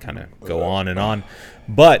kind of go on and on.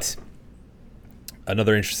 But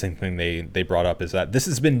another interesting thing they brought up is that this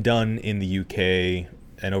has been done in the UK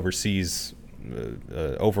and overseas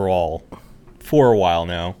overall for a while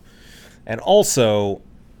now. And also,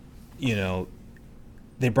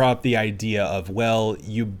 they brought up the idea of, well,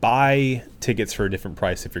 you buy tickets for a different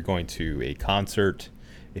price if you're going to a concert,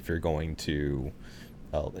 if you're going to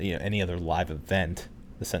any other live event,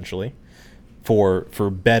 essentially,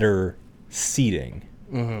 for better seating.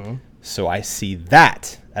 Mm-hmm. So I see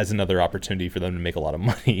that as another opportunity for them to make a lot of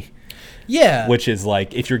money. Yeah. Which is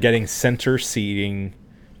like, if you're getting center seating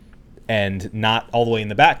and not all the way in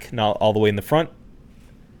the back, not all the way in the front,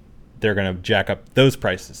 they're going to jack up those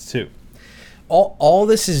prices too. All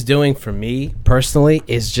this is doing for me personally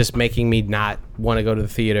is just making me not want to go to the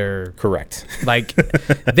theater. Correct. Like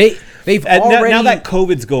they've already now that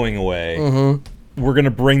COVID's going away, mm-hmm. we're gonna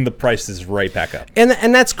bring the prices right back up,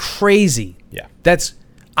 and that's crazy. Yeah, that's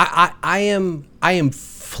I am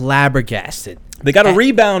flabbergasted. They got a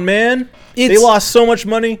rebound, man. They lost so much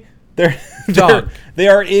money. They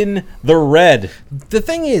are in the red. The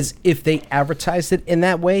thing is, if they advertised it in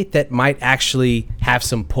that way, that might actually have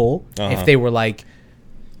some pull. Uh-huh. If they were like,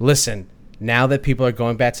 listen, now that people are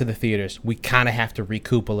going back to the theaters, we kind of have to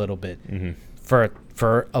recoup a little bit. Mm-hmm.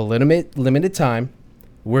 For a limited time,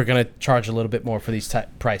 we're going to charge a little bit more for these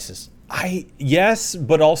prices. Yes,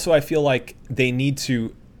 but also I feel like they need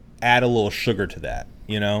to add a little sugar to that,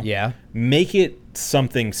 Yeah. Make it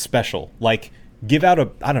something special. Like, give out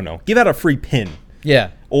a free pin.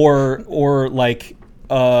 Yeah. Or like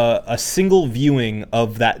a single viewing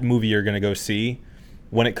of that movie you're going to go see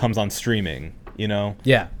when it comes on streaming,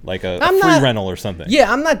 Yeah. Like a free rental or something.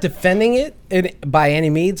 Yeah, I'm not defending it by any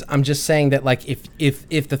means. I'm just saying that, like,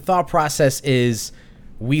 if the thought process is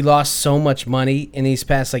we lost so much money in this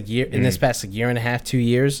past year and a half, 2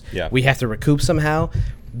 years, we have to recoup somehow.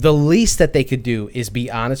 The least that they could do is be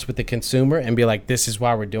honest with the consumer and be like, this is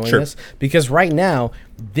why we're doing this. Because right now,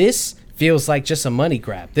 this feels like just a money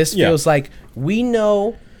grab. This feels like we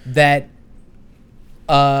know that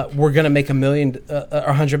we're going to make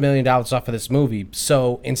 $100 million off of this movie.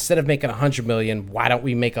 So instead of making $100 million, why don't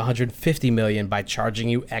we make $150 million by charging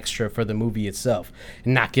you extra for the movie itself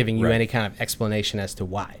and not giving you any kind of explanation as to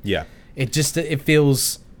why? Yeah. It just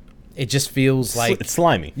feels like it's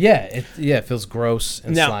slimy. Yeah, it feels gross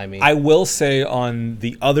and slimy. I will say, on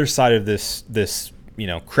the other side of this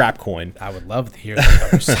crap coin, I would love to hear the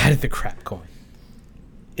other side of the crap coin.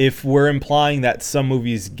 If we're implying that some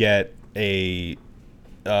movies get a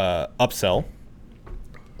upsell,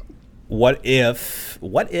 what if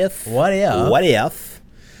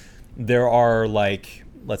there are, like,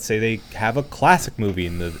 let's say they have a classic movie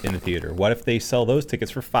in the theater. What if they sell those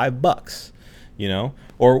tickets for $5?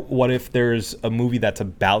 Or what if there's a movie that's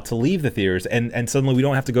about to leave the theaters and suddenly we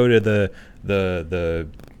don't have to go to the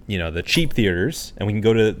cheap theaters, and we can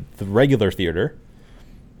go to the regular theater,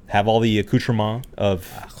 have all the accoutrement of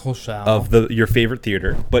your favorite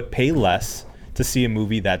theater, but pay less to see a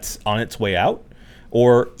movie that's on its way out.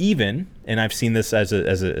 Or even, and I've seen this as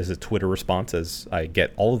a Twitter response as I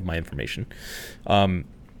get all of my information,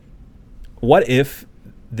 what if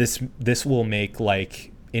this will make,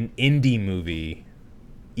 like, an indie movie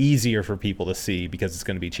easier for people to see because it's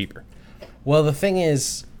going to be cheaper? Well, the thing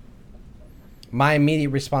is, my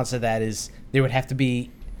immediate response to that is there would have to be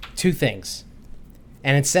two things: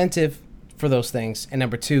 an incentive for those things, and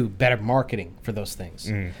number two, better marketing for those things.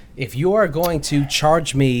 If you are going to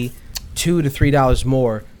charge me $2 to $3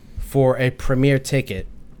 more for a premiere ticket,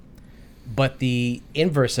 but the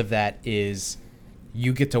inverse of that is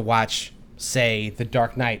you get to watch, say, The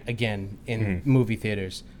Dark Knight again in movie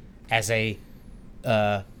theaters as a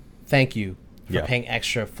thank you for paying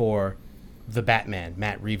extra for the Batman,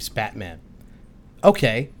 Matt Reeves' Batman.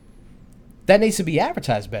 Okay, that needs to be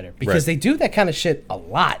advertised better, because they do that kind of shit a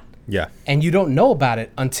lot. Yeah. And you don't know about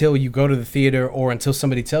it until you go to the theater or until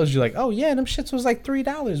somebody tells you like, oh yeah, them shits was like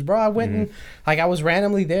 $3, bro. I went and like I was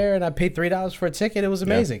randomly there and I paid $3 for a ticket. It was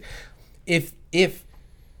amazing. If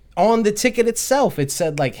on the ticket itself it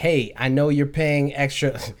said like, hey, I know you're paying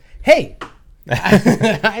extra. Hey,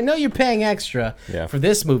 I know you're paying extra for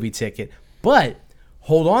this movie ticket, but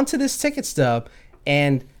hold on to this ticket stub,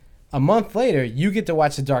 and a month later you get to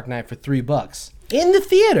watch The Dark Knight for $3 in the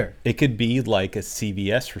theater. It could be like a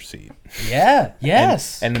CVS receipt. Yeah.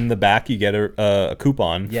 Yes. And in the back you get a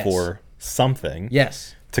coupon for something.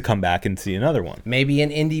 Yes. To come back and see another one. Maybe an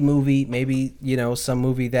indie movie, maybe, you know, some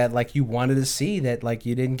movie that like you wanted to see that like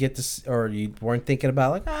you didn't get to, or you weren't thinking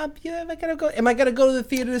about like, am I gonna go to the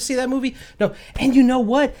theater to see that movie? No. And you know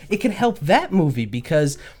what? It can help that movie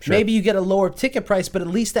because maybe you get a lower ticket price, but at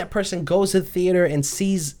least that person goes to the theater and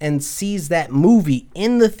sees that movie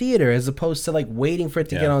in the theater as opposed to like waiting for it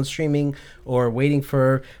to get on streaming or waiting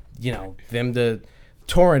for, you know, them to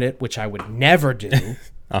torrent it, which I would never do.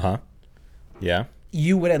 Yeah.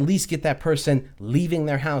 You would at least get that person leaving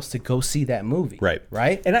their house to go see that movie.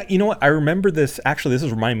 Right. And you know what? I remember this. Actually, this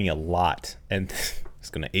is reminding me a lot. And it's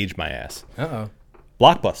going to age my ass.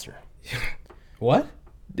 Blockbuster. What?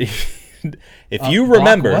 If you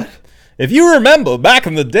remember back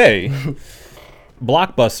in the day,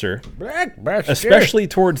 Blockbuster, especially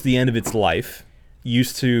towards the end of its life,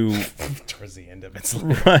 used to towards the end of its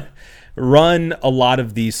life run a lot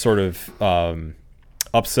of these sort of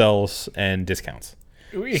upsells and discounts.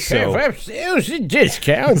 We have upsells and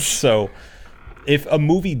discounts. So, if a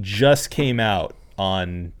movie just came out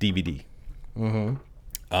on DVD, because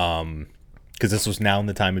this was now in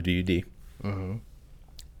the time of DVD,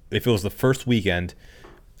 if it was the first weekend,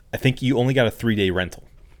 I think you only got a 3-day rental,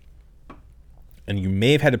 and you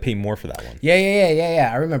may have had to pay more for that one.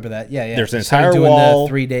 Yeah. I remember that. Yeah. There's an entire wall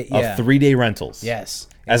of 3-day rentals. Yes.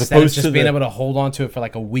 As Instead opposed of just to being able to hold on to it for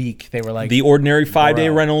like a week, they were like the ordinary 5-day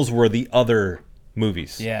rentals were the other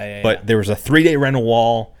movies. But there was a 3-day rental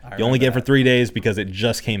wall. You only get it for 3 days because it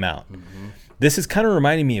just came out. This is kind of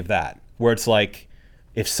reminding me of that, where it's like,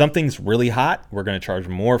 if something's really hot, we're going to charge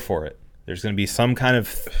more for it. There's going to be some kind of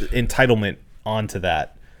entitlement onto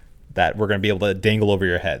that we're going to be able to dangle over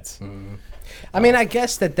your heads. I mean, I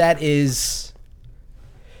guess that is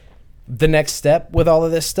the next step with all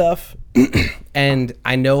of this stuff. And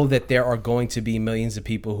I know that there are going to be millions of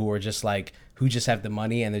people who are just like, who just have the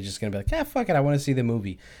money and they're just going to be like, fuck it, I want to see the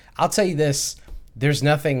movie. I'll tell you this, there's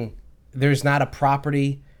not a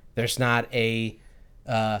property, there's not a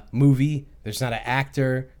movie, there's not an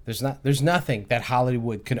actor, there's nothing that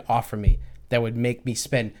Hollywood could offer me that would make me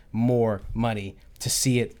spend more money to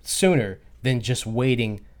see it sooner than just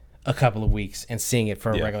waiting a couple of weeks and seeing it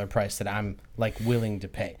for a regular price that I'm like willing to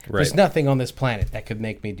pay. There's nothing on this planet that could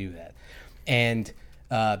make me do that. And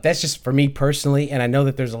that's just for me personally, and I know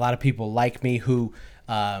that there's a lot of people like me who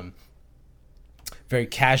very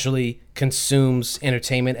casually consumes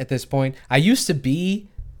entertainment at this point. I used to be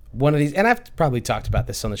one of these, and I've probably talked about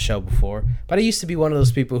this on the show before, but I used to be one of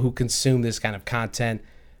those people who consume this kind of content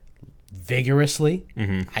vigorously.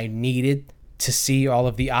 I needed to see all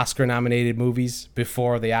of the Oscar-nominated movies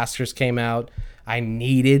before the Oscars came out. I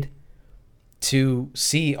needed to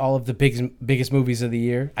see all of the biggest movies of the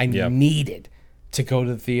year. I needed to go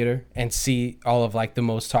to the theater and see all of like the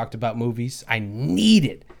most talked about movies. I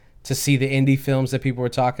needed to see the indie films that people were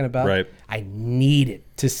talking about. I needed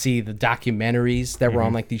to see the documentaries that were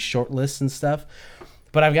on like these short lists and stuff.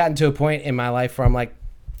 But I've gotten to a point in my life where I'm like,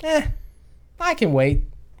 I can wait.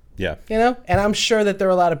 You know? And I'm sure that there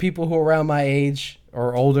are a lot of people who are around my age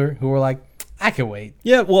or older who are like, I can wait.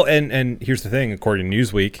 Yeah, well, and here's the thing, according to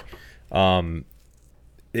Newsweek,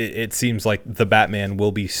 it seems like The Batman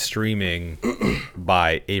will be streaming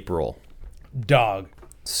by April. Dog.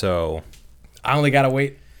 So I only got to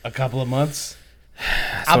wait a couple of months.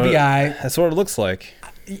 I'll be all right. That's what it looks like.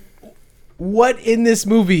 What in this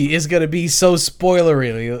movie is going to be so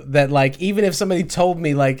spoilery that, like, even if somebody told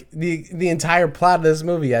me, like, the entire plot of this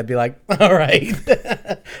movie, I'd be like, all right,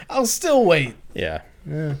 I'll still wait. Yeah,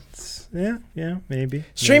 maybe.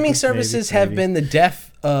 Streaming services have been the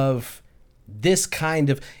death of this kind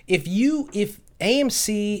of... If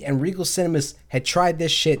AMC and Regal Cinemas had tried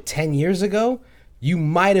this shit 10 years ago, you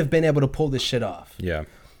might have been able to pull this shit off. Yeah.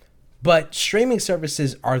 But streaming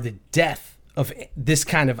services are the death of this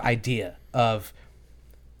kind of idea of,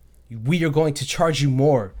 we are going to charge you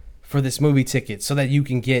more for this movie ticket so that you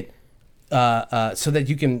can get so that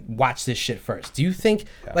you can watch this shit first. Do you think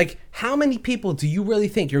like, how many people do you really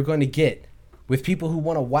think you're going to get with people who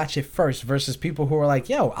want to watch it first versus people who are like,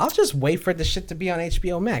 yo, I'll just wait for the shit to be on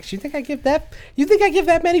HBO Max. You think I give that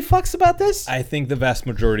many fucks about this? I think the vast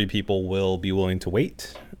majority of people will be willing to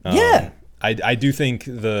wait. Yeah. I do think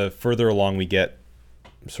the further along we get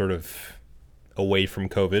sort of away from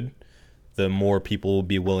COVID, the more people will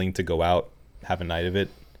be willing to go out, have a night of it.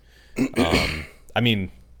 I mean,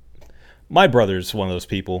 my brother's one of those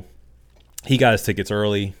people. He got his tickets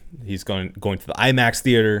early. He's going to the IMAX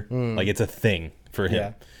theater. Like, it's a thing for him.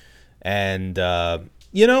 Yeah. And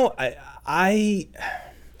you know, I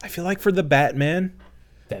feel like for the Batman,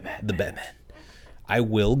 I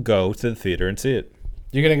will go to the theater and see it.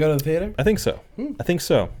 You're gonna go to the theater? I think so. I think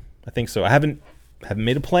so. I haven't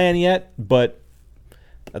made a plan yet, but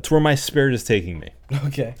that's where my spirit is taking me.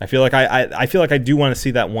 Okay. I feel like I feel like I do want to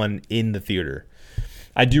see that one in the theater.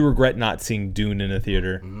 I do regret not seeing Dune in a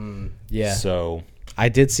theater. Yeah. So I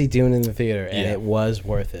did see Dune in the theater, and Yeah. it was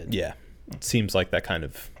worth it. yeah, it seems like that kind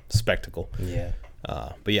of spectacle. Yeah.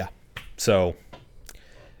 But yeah, so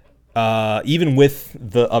even with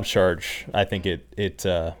the upcharge, I think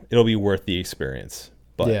it'll be worth the experience.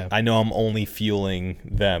 But Yeah. I know I'm only fueling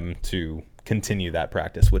them to continue that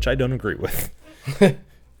practice, which I don't agree with.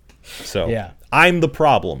 So Yeah. I'm the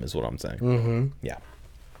problem, is what I'm saying. Mm-hmm. Yeah,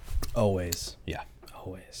 Always. yeah,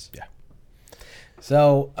 Always. yeah.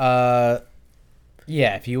 So,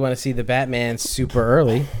 yeah, if you want to see the Batman super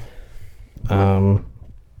early, go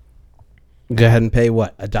ahead and pay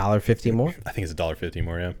what, $1.50 more? I think it's $1.50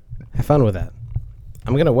 more. Yeah. Have fun with that.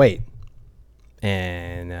 I'm gonna wait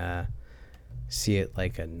and see it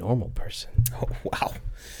like a normal person. Oh, wow.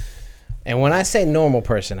 And when I say normal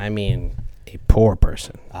person, I mean a poor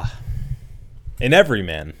person. An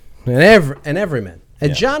everyman, An everyman. A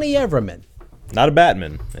Yeah. Johnny Everman. not a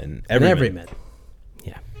Batman. An An everyman. everyman.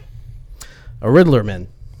 Yeah. A Riddlerman.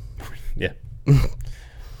 Yeah.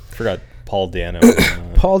 Forgot Paul Dano.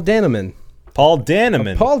 Paul Daneman. Paul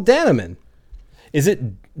Daneman. Paul Daneman. Is it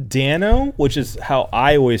Dano, which is how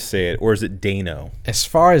I always say it, or is it Dano? As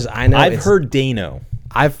far as I know, I've it's- heard Dano.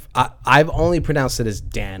 I've only pronounced it as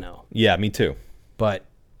Dano, Yeah, me too. but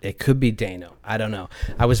it could be Dano. I don't know.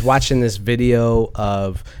 I was watching this video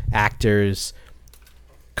of actors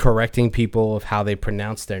correcting people of how they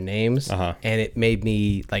pronounce their names, Uh-huh. and it made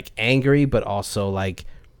me like angry, but also like,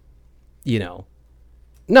 no,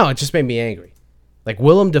 it just made me angry. Like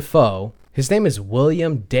Willem Dafoe, his name is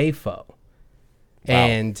William Dafoe,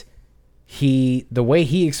 and the way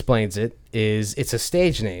he explains it is it's a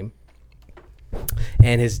stage name.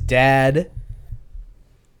 And his dad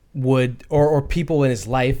would, or people in his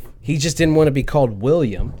life, he just didn't want to be called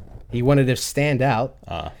William. He wanted to stand out.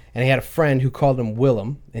 And he had a friend who called him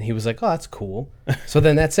Willem. And he was like, oh, that's cool. So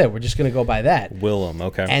then that's it. We're just going to go by that. Willem,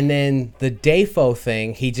 okay. And then the Dafoe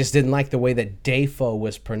thing, he just didn't like the way that Dafoe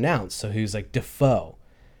was pronounced. So he was like Defoe.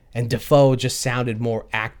 And Defoe just sounded more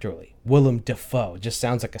actorly. Willem Dafoe just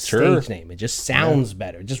sounds like a Sure. stage name. It just sounds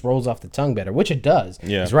better. It just rolls off the tongue better, which it does.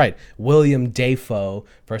 Yeah. He's right. William Dafoe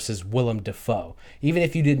versus Willem Dafoe. Even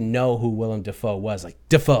if you didn't know who Willem Dafoe was, like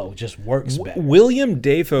Dafoe just works better. William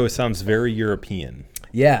Dafoe sounds very European,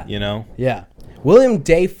 Yeah. you know? Yeah. William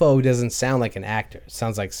Dafoe doesn't sound like an actor. It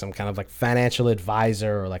sounds like some kind of like financial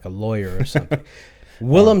advisor or like a lawyer or something.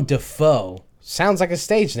 Willem Dafoe sounds like a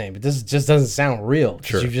stage name. It just doesn't sound real because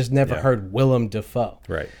Sure. you've just never Yeah. heard Willem Dafoe.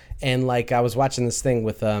 Right. And like I was watching this thing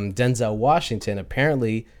with Denzel Washington.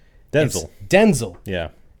 Apparently, Denzel. it's Denzel. Yeah.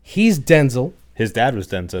 He's Denzel. His dad was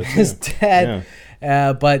Denzel. His dad,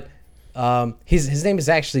 but his name is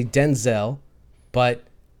actually Denzel, but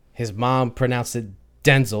his mom pronounced it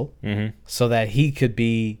Denzel, so that he could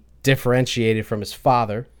be differentiated from his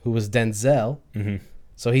father, who was Denzel.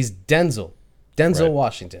 So he's Denzel Right.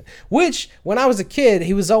 Washington. Which, when I was a kid,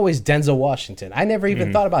 he was always Denzel Washington. I never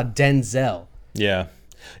even thought about Denzel. Yeah.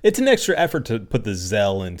 It's an extra effort to put the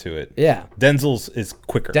Zell into it. Yeah, Denzel's is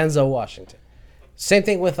quicker. Denzel Washington. Same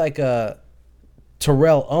thing with like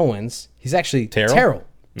Terrell Owens. He's actually Terrell?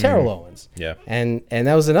 Terrell Owens. Yeah. And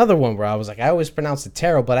that was another one where I was like, I always pronounced it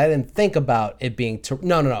Terrell, but I didn't think about it being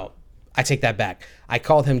no. I take that back. I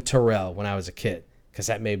called him Terrell when I was a kid because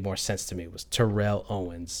that made more sense to me. It was Terrell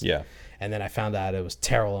Owens. Yeah. And then I found out it was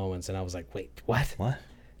Terrell Owens, and I was like, wait, what? What?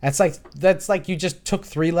 That's like you just took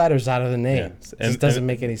 3 letters out of the name. Yeah. It And- just doesn't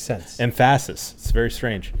make any sense. Emphasis. It's very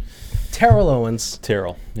strange. Terrell Owens,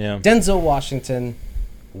 Terrell. Yeah. Denzel Washington,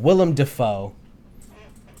 Willem Dafoe,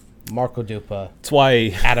 Marco Dupa, That's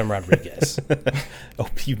why. Adam Rodriguez. Oh,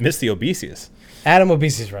 you missed the Obesius. Adam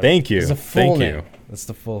Obesi's right. Thank you. It's the full Thank name. you. That's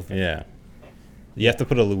the full thing. Yeah. You have to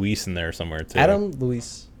put a Luis in there somewhere too. Adam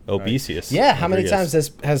Luis. Obesius. Yeah, how many Rodriguez.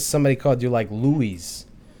 times has somebody called you like Louis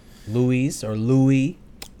or Louis?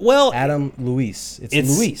 Well, Adam Luis. It's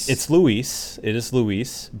Luis. It's Luis. It is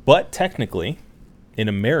Luis. But technically, in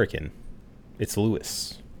American, it's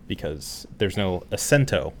Louis because there's no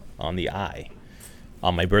acento on the I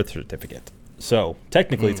on my birth certificate. So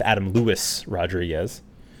technically, it's Adam Luis Rodriguez.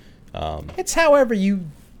 It's however you.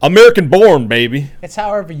 American born, baby. It's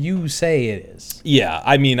however you say it is. Yeah,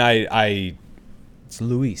 I mean, It's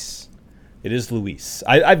Luis. It is Luis.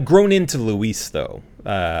 I've grown into Luis though.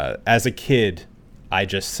 As a kid, I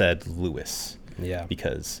just said Louis. Yeah.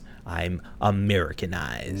 Because I'm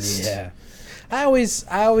Americanized. Yeah. I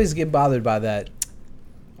always get bothered by that.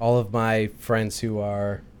 All of my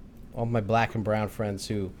black and brown friends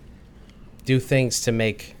who do things to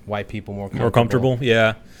make white people more comfortable.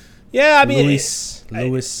 Yeah. Yeah, I mean, Louis.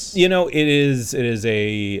 it is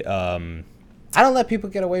a. I don't let people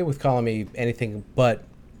get away with calling me anything but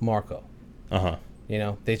Marco.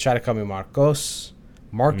 They try to call me Marcos,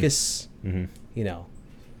 Marcus.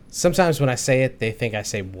 Sometimes when I say it, they think I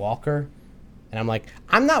say Walker, and I'm like,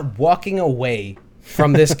 I'm not walking away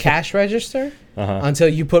from this cash register until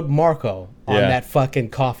you put Marco on that fucking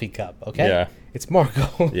coffee cup. Okay. Yeah. It's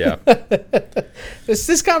Marco. Yeah.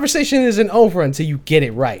 This conversation isn't over until you get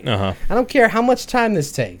it right. I don't care how much time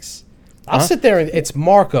this takes. I'll sit there and it's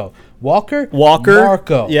Marco. Walker.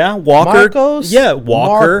 Marco. Yeah, Walker. Marcos. Yeah,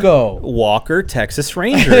 Walker. Marco. Walker, Texas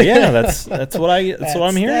Ranger. Yeah, that's what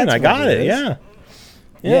I'm hearing. I got it.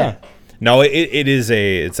 Yeah. No,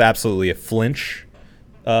 it's absolutely a flinch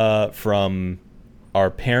from our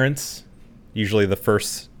parents. Usually the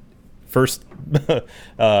first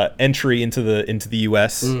entry into the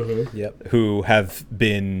U.S. Who have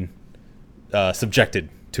been subjected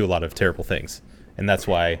to a lot of terrible things, and that's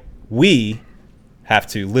why we have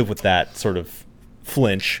to live with that sort of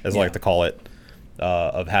flinch, as I like to call it,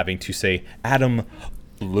 of having to say Adam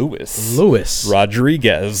Luis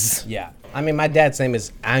Rodriguez. Yeah, I mean, my dad's name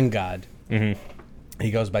is Angad.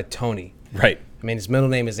 He goes by Tony. Right. I mean, his middle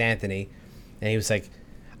name is Anthony, and he was like,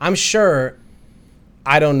 I'm sure.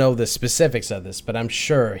 I don't know the specifics of this, but I'm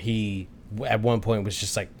sure he at one point was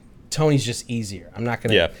just like, Tony's just easier. I'm not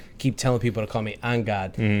going to keep telling people to call me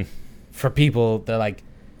Angad. For people, they're like,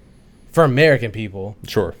 for American people,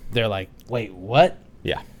 sure, they're like, wait, what?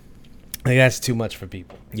 Yeah. I think that's too much for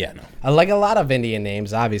people. Yeah, no. I like a lot of Indian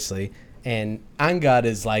names, obviously, and Angad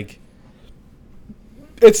is like,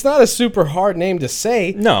 it's not a super hard name to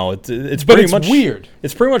say. No, it's pretty much weird.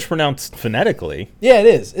 It's pretty much pronounced phonetically. Yeah, it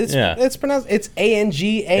is. It's pronounced. It's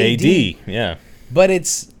Angad. Yeah. But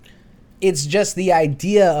it's just the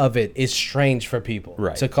idea of it is strange for people.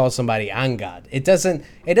 Right. To call somebody Angad. It doesn't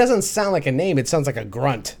sound like a name. It sounds like a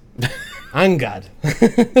grunt. Angad.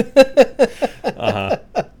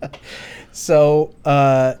 So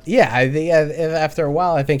I think after a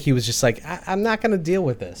while, I think he was just like, I'm not going to deal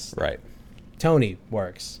with this. Right. Tony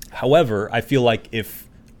works. However, I feel like if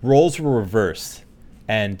roles were reversed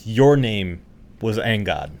and your name was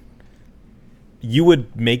Angad, you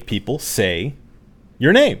would make people say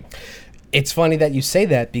your name. It's funny that you say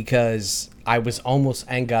that because I was almost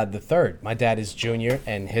Angad III. My dad is Junior,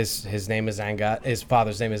 and his name is Angad. His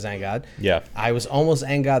father's name is Angad. Yeah. I was almost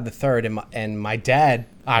Angad III, and my dad,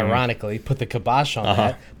 ironically, put the kibosh on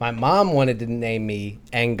that. My mom wanted to name me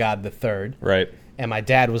Angad III. Right. And my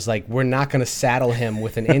dad was like, we're not going to saddle him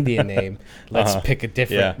with an Indian name. Let's pick a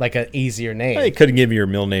different, like an easier name. Well, you couldn't give me your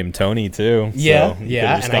middle name Tony, too. Yeah, so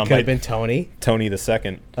and I could have been Tony. Tony the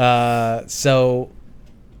second. And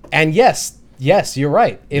yes, you're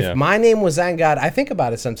right. If my name was Angad, I think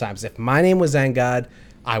about it sometimes. If my name was Angad,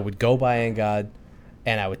 I would go by Angad,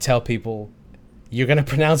 and I would tell people, you're going to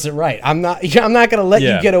pronounce it right. I'm not going to let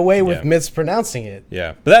you get away with mispronouncing it.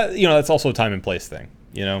 Yeah, but that's also a time and place thing.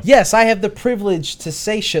 Yes, I have the privilege to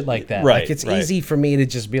say shit like that. Right, like it's easy for me to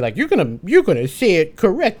just be like, you're gonna say it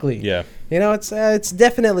correctly. Yeah. It's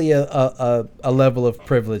definitely a level of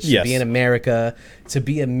privilege to be in America, to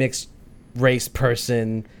be a mixed race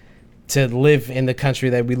person, to live in the country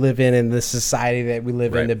that we live in the society that we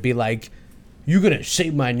live in, to be like, you're gonna say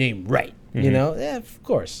my name right. Yeah, of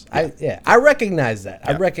course. Yeah. I recognize that.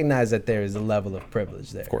 Yeah. I recognize that there is a level of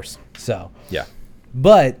privilege there. Of course. So. Yeah.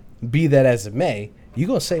 But be that as it may, you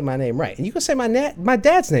gonna say my name right, and you gonna say my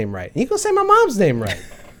dad's name right, and you gonna say my mom's name right.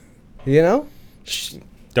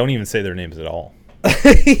 Don't even say their names at all.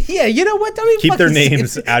 Yeah, you know what? Don't even keep their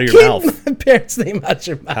names out of your mouth. Keep my parents' name out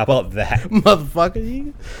your mouth. How about that,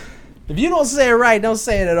 motherfucker? If you don't say it right, don't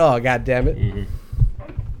say it at all. God damn it.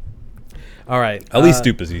 All right. At least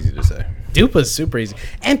Dupa's easy to say. Dupa's super easy,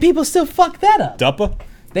 and people still fuck that up. Duppa?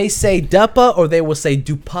 They say duppa or they will say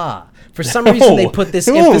dupas. For some reason, they put this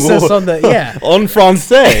emphasis on the en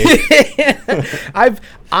français.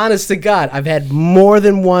 Honest to God, I've had more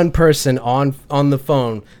than one person on the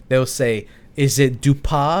phone. They'll say, "Is it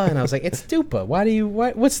dupa?" And I was like, "It's dupa."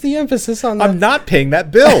 What's the emphasis on that? I'm not paying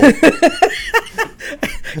that bill.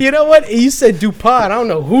 You know what? You said dupa, and I don't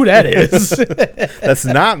know who that is. That's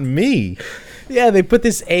not me. Yeah, they put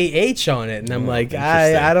this AH on it, and I'm like,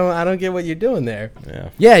 I don't get what you're doing there.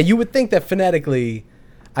 Yeah, you would think that phonetically.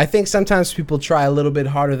 I think sometimes people try a little bit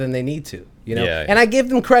harder than they need to, you know? Yeah. And I give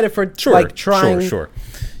them credit for trying. Sure.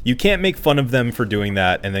 You can't make fun of them for doing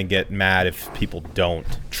that and then get mad if people don't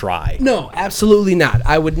try. No, absolutely not.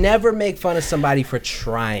 I would never make fun of somebody for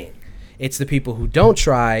trying. It's the people who don't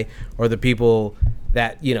try or the people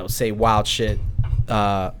that, say wild shit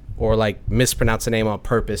or like mispronounce a name on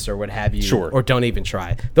purpose or what have you. Sure. Or don't even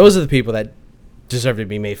try. Those are the people that deserve to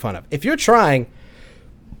be made fun of. If you're trying...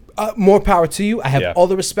 more power to you. I have all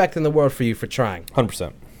the respect in the world for you for trying.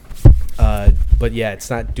 100%. But yeah, it's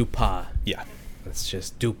not dupa. Yeah. It's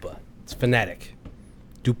just dupa. It's phonetic.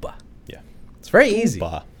 Dupa. Yeah. It's very easy.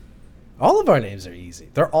 Dupa. All of our names are easy.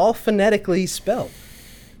 They're all phonetically spelled.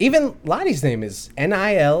 Even Lottie's name is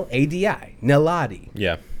Niladi. Niladi.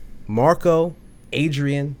 Yeah. Marco,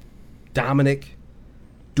 Adrian, Dominic,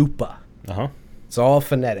 Dupa. Uh-huh. It's all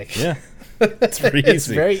phonetic. Yeah. It's pretty easy. It's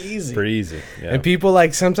very easy. Pretty easy. Yeah. And people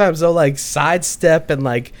sometimes they'll sidestep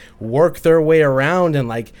and work their way around and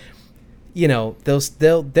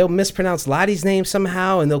they'll mispronounce Lottie's name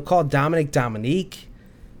somehow and they'll call Dominic Dominique.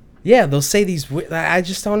 Yeah, they'll say these. I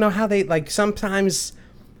just don't know how they sometimes.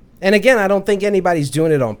 And again, I don't think anybody's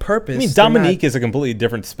doing it on purpose. I mean, Dominique is a completely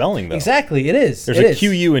different spelling, though. Exactly, it is. There's a Q,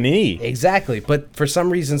 U, and E. Exactly, but for some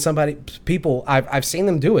reason, people, I've seen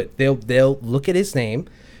them do it. They'll look at his name.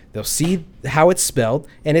 They'll see how it's spelled,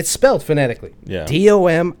 and it's spelled phonetically. Yeah.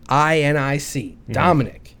 Dominic.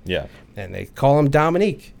 Dominic. Yeah. And they call him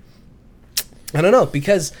Dominique. I don't know,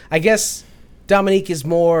 because I guess Dominique is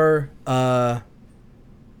more common.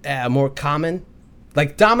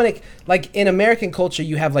 Like Dominic, in American culture,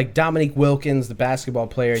 you have Dominique Wilkins, the basketball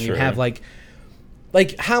player, and you have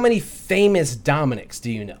how many famous Dominics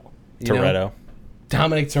do you know? Toretto.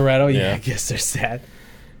 Dominic Toretto. Yeah, I guess there's that.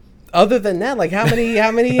 Other than that, how many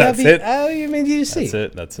have you? Oh, you mean you see?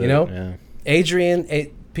 That's it. Yeah. Adrian.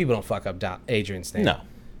 People don't fuck up Adrian's name. No.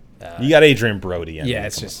 You got Adrian Brody. Yeah,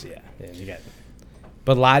 it's just you got.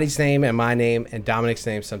 But Lottie's name and my name and Dominic's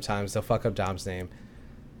name sometimes they'll fuck up Dom's name.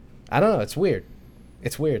 I don't know. It's weird.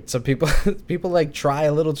 Some people try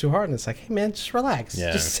a little too hard, and it's like, hey man, just relax.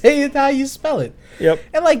 Yeah. Just say it how you spell it. Yep.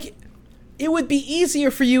 And it would be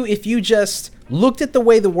easier for you if you just looked at the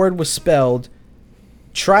way the word was spelled.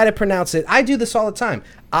 Try to pronounce it. I do this all the time.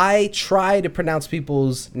 I try to pronounce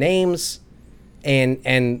people's names and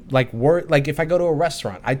word. If I go to a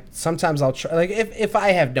restaurant, I'll try. If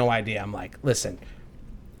I have no idea, I'm like, listen,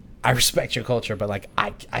 I respect your culture, but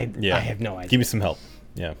I have no idea. Give me some help.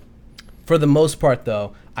 Yeah. For the most part,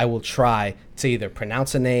 though, I will try to either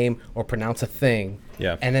pronounce a name or pronounce a thing.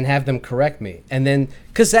 Yeah. And then have them correct me, and then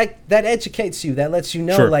because that educates you, that lets you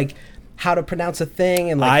know how to pronounce a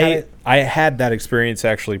thing and I had that experience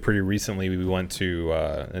actually pretty recently. We went to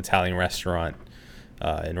an Italian restaurant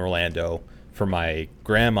in Orlando for my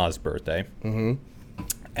grandma's birthday,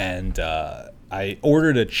 and I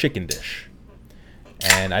ordered a chicken dish,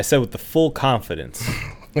 and I said with the full confidence,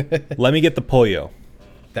 "Let me get the pollo."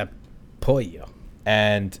 That pollo.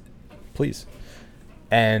 And please,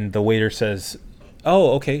 and the waiter says,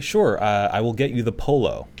 "Oh, okay, sure. I will get you the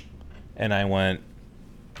polo," and I went.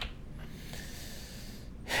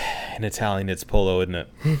 In Italian, it's polo, isn't it?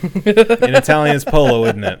 In Italian, it's polo,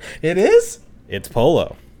 isn't it? It is? It's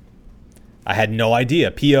polo. I had no idea.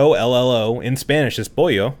 P-O-L-L-O. In Spanish, it's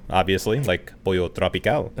pollo, obviously, like pollo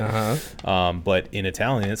tropical. Uh-huh. But in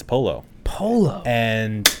Italian, it's polo. Polo.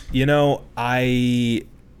 And,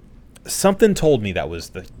 something told me that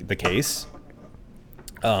was the case,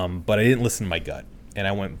 but I didn't listen to my gut, and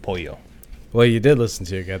I went pollo. Well, you did listen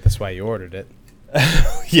to your gut. That's why you ordered it.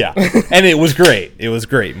 Yeah, and it was great. It was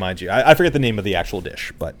great, mind you. I forget the name of the actual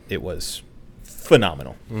dish, but it was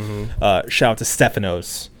phenomenal. Mm-hmm. Shout out to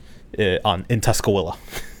Stefano's in Tuscaloosa.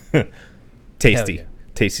 Tasty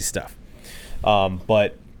stuff.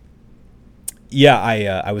 But yeah,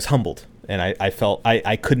 I was humbled, and I felt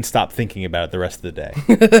I couldn't stop thinking about it the rest of the day.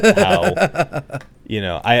 How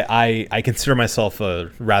I consider myself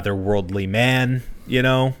a rather worldly man,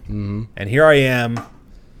 and here I am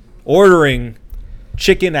ordering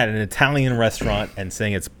chicken at an Italian restaurant and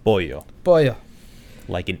saying it's pollo. Pollo.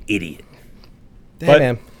 Like an idiot. Hey,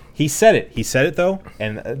 man. He said it. He said it, though,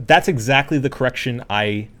 and that's exactly the correction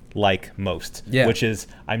I like most, which is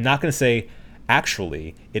I'm not going to say,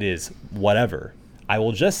 actually, it is whatever. I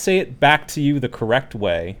will just say it back to you the correct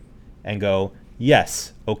way and go,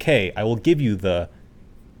 yes, okay, I will give you the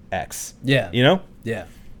X. Yeah. You know? Yeah.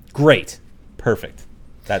 Great. Perfect.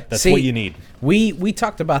 That's what you need. We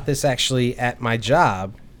talked about this actually at my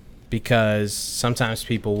job because sometimes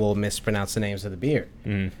people will mispronounce the names of the beer.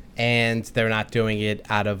 And they're not doing it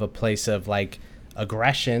out of a place of like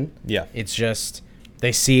aggression. Yeah. It's just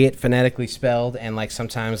they see it phonetically spelled, and like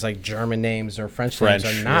sometimes like German names or French names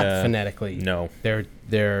are not phonetically. No.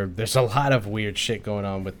 There's a lot of weird shit going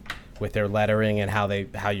on with their lettering and how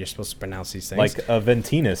you're supposed to pronounce these things. Like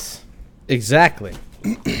Aventinus. Exactly.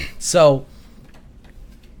 So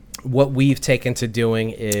what we've taken to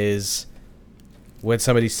doing is when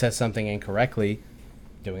somebody says something incorrectly,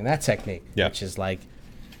 doing that technique, which is like,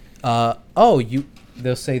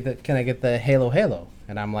 they'll say that, can I get the halo?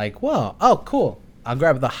 And I'm like, well, oh, cool. I'll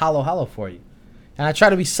grab the hollow for you. And I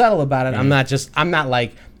try to be subtle about it. I'm not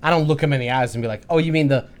like, I don't look them in the eyes and be like, oh, you mean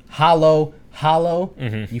the hollow?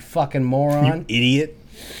 You fucking moron. You idiot.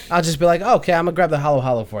 I'll just be like, oh, okay, I'm going to grab the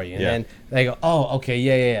hollow for you. And then they go, oh, okay,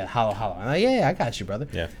 yeah, hollow. I'm like, yeah, I got you, brother.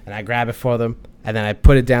 Yeah. And I grab it for them. And then I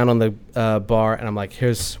put it down on the bar, and I'm like,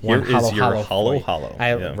 here's one hollow.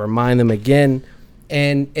 I remind them again.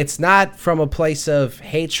 And it's not from a place of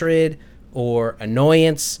hatred or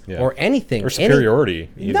annoyance or anything. Or superiority.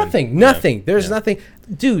 Nothing. There's nothing.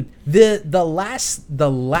 Dude, the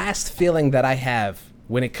last feeling that I have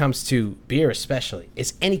when it comes to beer especially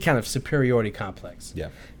is any kind of superiority complex. Yeah.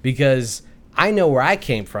 Because I know where I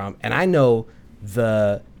came from, and I know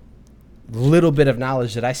the little bit of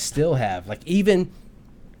knowledge that I still have. Like even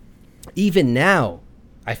now,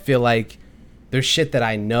 I feel like there's shit that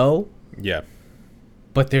I know. Yeah.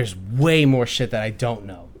 But there's way more shit that I don't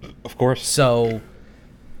know. Of course. So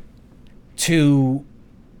to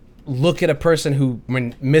look at a person who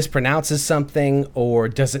mispronounces something or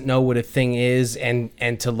doesn't know what a thing is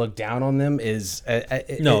and to look down on them is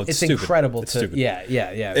it's incredible. It's stupid.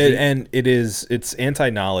 And it's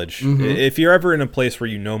anti-knowledge. If you're ever in a place where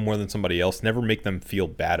you know more than somebody else, never make them feel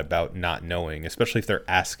bad about not knowing, especially if they're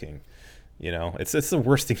asking. You know, it's the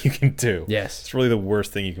worst thing you can do. Yes, it's really the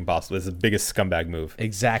worst thing you can possibly. It's the biggest scumbag move.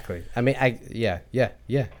 Exactly. I mean, I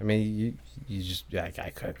mean, I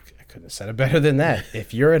couldn't have said it better than that.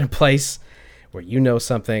 If you're in a place where you know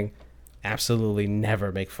something, absolutely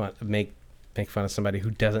never make fun of somebody who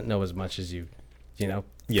doesn't know as much as you. You know,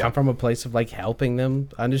 come from a place of like helping them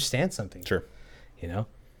understand something. Sure. You know,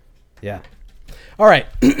 yeah. All right.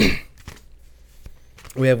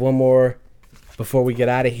 We have one more. Before we get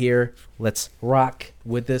out of here, let's rock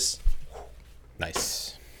with this.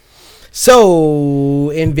 Nice. So,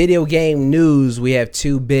 in video game news, we have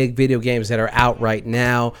two big video games that are out right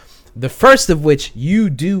now. The first of which you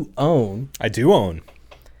do own. I do own.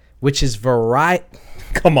 Which is Variety.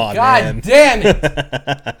 Come on, man. God damn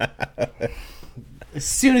it. As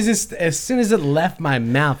soon as it left my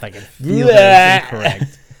mouth, I can feel that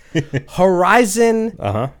it's incorrect.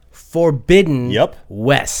 Horizon Forbidden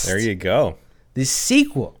West. There you go. The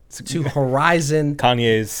sequel to Horizon.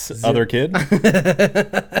 Kanye's other kid.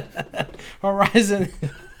 Horizon.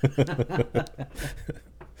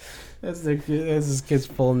 That's his kid's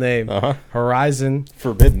full name. Horizon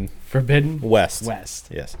Forbidden West.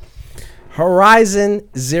 Yes. Horizon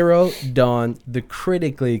Zero Dawn, the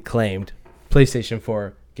critically acclaimed PlayStation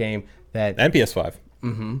 4 game that and PS5.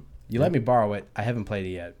 You let me borrow it. I haven't played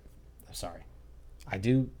it yet. I'm sorry. I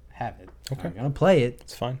do have it. Okay. I'm gonna play it.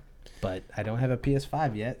 It's fine. But I don't have a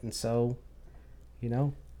PS5 yet, and so, you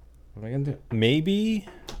know, what am I gonna do?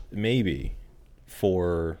 Maybe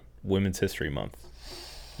for Women's History Month,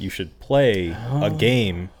 you should play a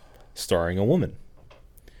game starring a woman.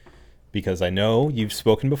 Because I know you've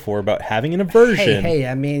spoken before about having an aversion. Hey,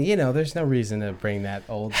 I mean, you know, there's no reason to bring that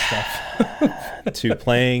old stuff to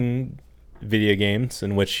playing video games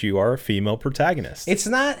in which you are a female protagonist. It's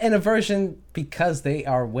not an aversion because they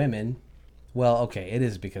are women. Well, okay, it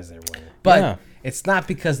is because they're women. But it's not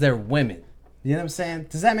because they're women. You know what I'm saying?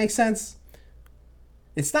 Does that make sense?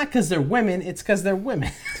 It's not because they're women. It's because they're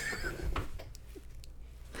women.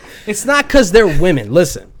 It's not because they're women.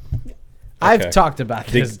 Listen. Okay. I've talked about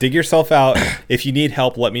this. Dig yourself out. If you need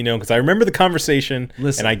help, let me know, because I remember the conversation.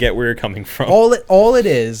 Listen, and I get where you're coming from. All it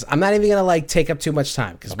is, I'm not even going to like take up too much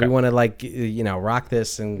time because we want to like, you know, rock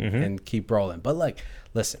this and keep rolling. But like,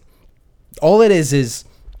 listen, all it is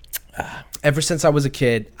ever since I was a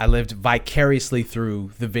kid, I lived vicariously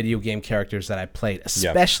through the video game characters that I played,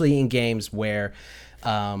 especially in games where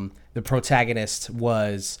the protagonist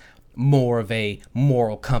was more of a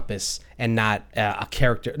moral compass and not a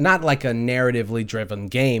character, not like a narratively driven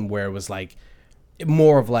game where it was like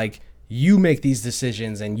more of like you make these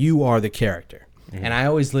decisions and you are the character. And I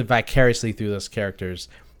always live vicariously through those characters.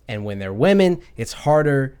 And when they're women, it's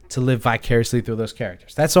harder to live vicariously through those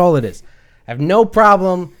characters. That's all it is. I have no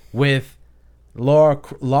problem with Lara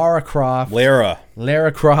Croft,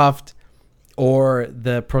 or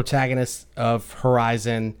the protagonist of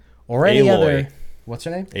Horizon, or any Aloy. other. What's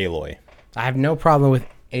her name? Aloy. I have no problem with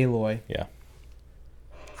Aloy. Yeah.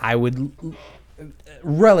 I would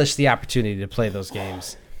relish the opportunity to play those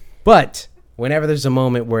games. But whenever there's a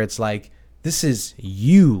moment where it's like, this is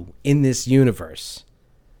you in this universe,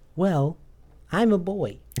 well, I'm a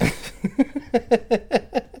boy.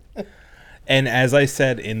 And as I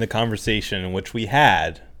said in the conversation in which we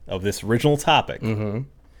had of this original topic, I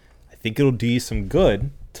think it'll do you some good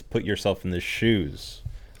to put yourself in the shoes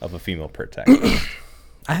of a female protagonist.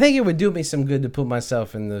 I think it would do me some good to put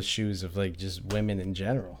myself in the shoes of like just women in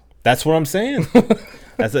general. That's what I'm saying.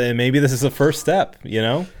 Maybe this is the first step, you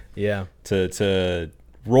know? Yeah. To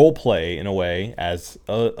role play in a way as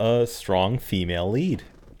a strong female lead.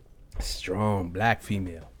 Strong black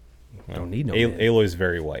female. Don't need no man. Aloy's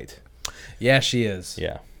very white. Yeah, she is.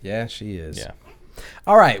 Yeah. Yeah, she is. Yeah.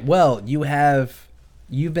 All right. Well,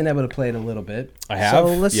 you've been able to play it a little bit. I have.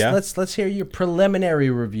 So yeah. let's hear your preliminary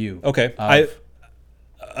review. Okay.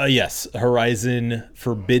 Yes, Horizon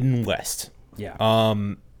Forbidden West. Yeah.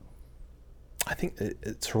 I think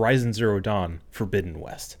it's Horizon Zero Dawn Forbidden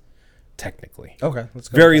West, technically. Okay, let's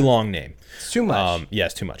go. Very long name. It's too much. Yeah,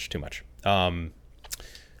 it's too much.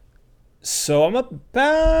 So I'm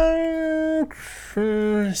about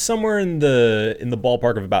somewhere in the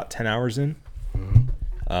ballpark of about 10 hours in.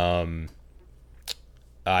 I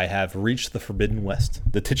have reached the Forbidden West,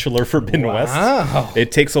 the titular Forbidden West.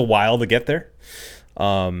 It takes a while to get there.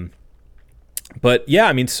 But yeah,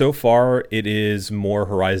 I mean, so far it is more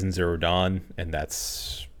Horizon Zero Dawn, and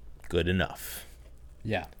that's good enough.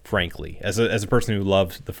 Yeah. Frankly, as a person who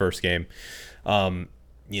loved the first game,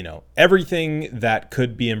 everything that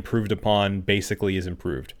could be improved upon basically is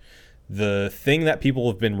improved. The thing that people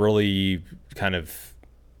have been really kind of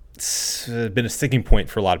been a sticking point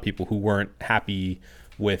for a lot of people who weren't happy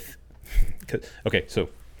with. Okay, so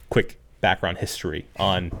quick background history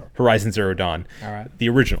on Horizon Zero Dawn. All right. The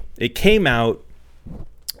original. It came out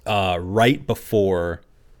right before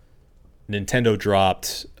Nintendo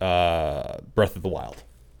dropped Breath of the Wild.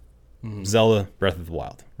 Zelda Breath of the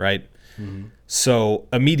Wild, right? So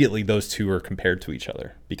immediately those two are compared to each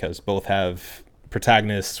other because both have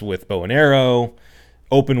protagonists with bow and arrow,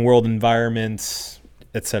 open world environments,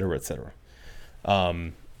 etc., etc.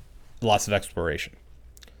 Lots of exploration.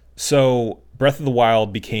 So Breath of the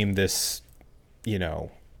Wild became this,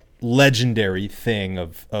 legendary thing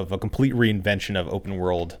of a complete reinvention of open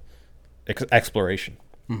world exploration.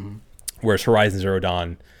 Whereas Horizon Zero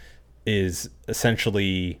Dawn is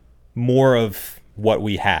essentially more of what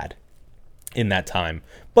we had in that time,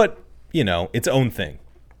 but its own thing.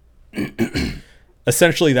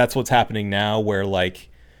 Essentially, that's what's happening now, where like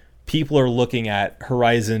people are looking at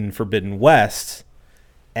Horizon Forbidden West,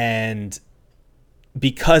 and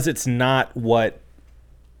because it's not what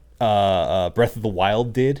Breath of the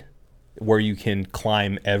Wild did, where you can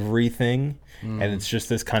climb everything, and it's just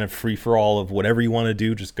this kind of free-for-all of whatever you want to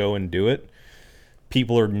do, just go and do it.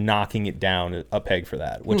 People are knocking it down a peg for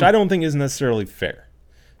that, which I don't think is necessarily fair,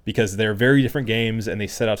 because they're very different games and they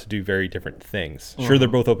set out to do very different things. Sure, they're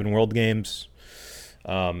both open world games.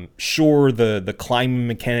 Sure, the climbing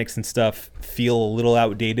mechanics and stuff feel a little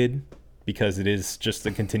outdated because it is just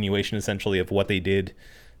a continuation essentially of what they did,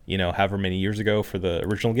 however many years ago for the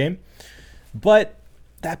original game. But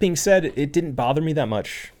that being said, it didn't bother me that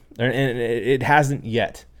much, and it hasn't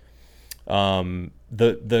yet.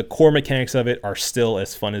 The core mechanics of it are still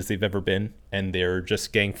as fun as they've ever been, and they're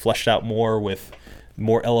just getting fleshed out more with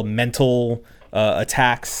more elemental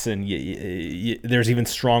attacks, and there's even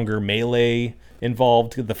stronger melee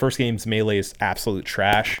involved. The first game's melee is absolute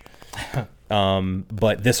trash,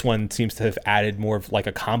 but this one seems to have added more of like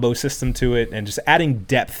a combo system to it, and just adding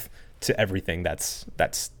depth to everything that's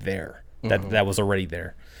there, that was already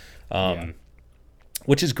there,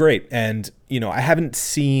 which is great. And I haven't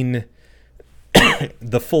seen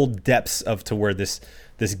the full depths of to where this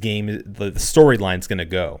game, the storyline's going to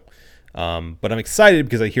go. But I'm excited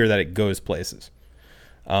because I hear that it goes places.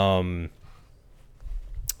 That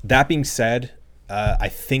being said, I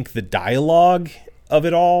think the dialogue of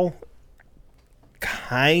it all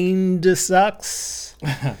kind of sucks.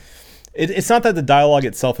 It's not that the dialogue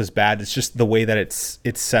itself is bad. It's just the way that it's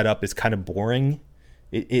set up is kind of boring.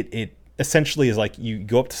 It essentially is like you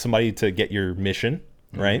go up to somebody to get your mission,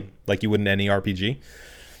 right? Like you would in any RPG.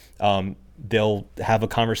 They'll have a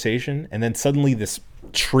conversation, and then suddenly this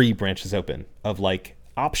tree branches open of like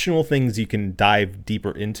optional things you can dive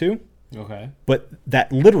deeper into. Okay. But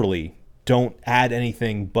that literally don't add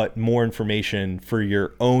anything but more information for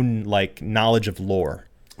your own like knowledge of lore.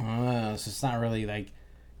 So it's not really like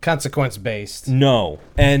consequence based. No.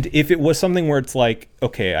 And if it was something where it's like,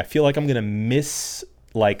 okay, I feel like I'm gonna miss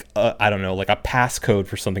like I don't know, like a passcode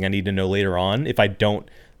for something I need to know later on if I don't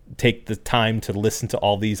take the time to listen to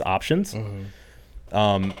all these options,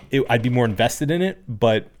 I'd be more invested in it,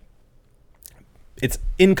 but it's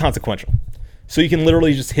inconsequential. So you can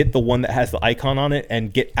literally just hit the one that has the icon on it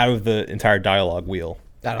and get out of the entire dialogue wheel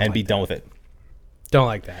and be done with it. Don't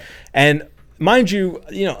like that. And mind you,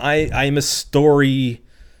 I am a story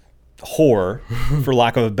whore, for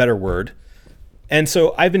lack of a better word. And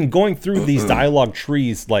so I've been going through these dialogue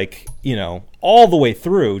trees, like, all the way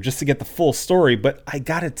through just to get the full story. But I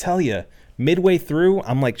got to tell you, midway through,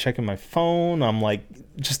 I'm like checking my phone. I'm like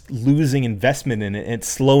just losing investment in it. And it's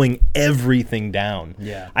slowing everything down.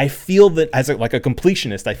 Yeah. I feel that as a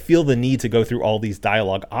completionist, I feel the need to go through all these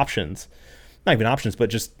dialogue options. Not even options, but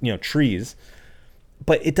just, trees.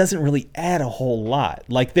 But it doesn't really add a whole lot.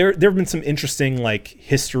 Like there have been some interesting like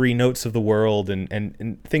history notes of the world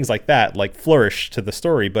and things like that, like flourish to the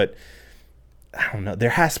story. But I don't know. There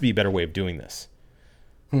has to be a better way of doing this.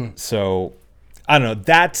 So I don't know.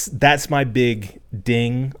 That's my big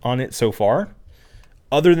ding on it so far.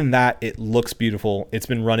 Other than that, it looks beautiful. It's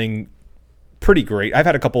been running pretty great. I've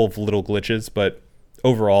had a couple of little glitches, but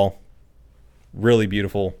overall, really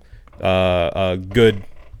beautiful.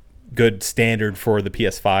 Good standard for the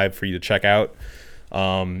PS5 for you to check out.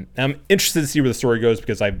 I'm interested to see where the story goes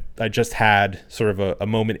because I just had sort of a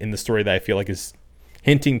moment in the story that I feel like is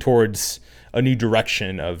hinting towards a new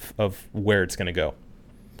direction of where it's going to go.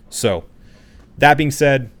 So that being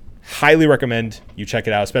said, highly recommend you check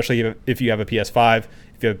it out, especially if you have a PS5.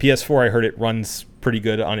 If you have a PS4, I heard it runs pretty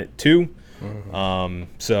good on it too.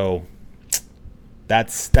 So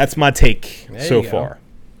that's my take so far.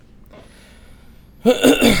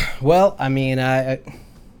 Well, I mean, I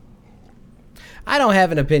don't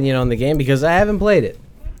have an opinion on the game because I haven't played it,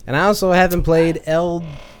 and I also haven't played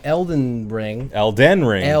Elden Ring. Elden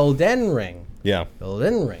Ring. Yeah.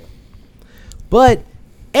 Elden Ring. But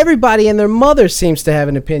everybody and their mother seems to have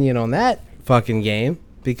an opinion on that fucking game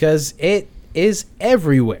because it is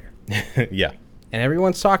everywhere. Yeah. And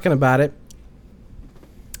everyone's talking about it.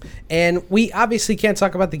 And we obviously can't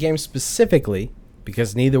talk about the game specifically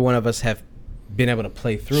because neither one of us have been able to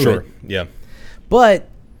play through it. Sure, yeah. But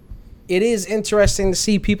it is interesting to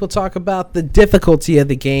see people talk about the difficulty of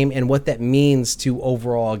the game and what that means to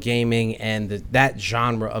overall gaming and that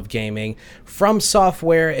genre of gaming. From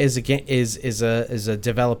Software is a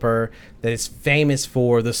developer that is famous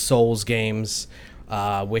for the Souls games,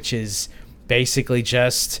 which is basically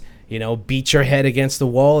just, beat your head against the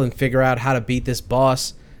wall and figure out how to beat this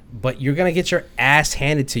boss. But you're going to get your ass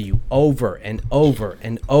handed to you over and over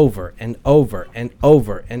and over and over and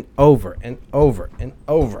over and over and over and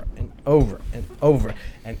over and over and over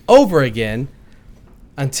and over again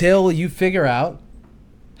until you figure out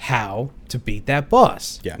how to beat that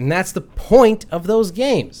boss. Yeah. And that's the point of those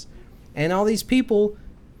games. And all these people,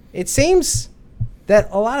 it seems that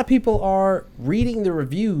a lot of people are reading the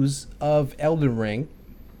reviews of Elden Ring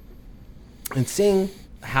and seeing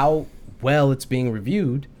how well it's being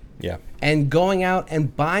reviewed. Yeah. And going out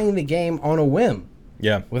and buying the game on a whim.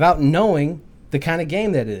 Yeah. Without knowing the kind of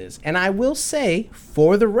game that it is. And I will say,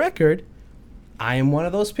 for the record, I am one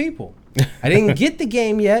of those people. I didn't get the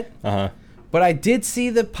game yet. But I did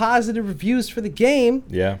see the positive reviews for the game.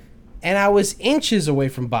 Yeah. And I was inches away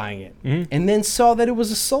from buying it. And then saw that it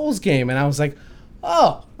was a Souls game. And I was like,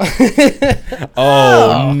 oh.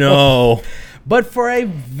 Oh, no. But for a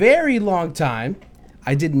very long time,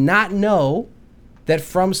 I did not know that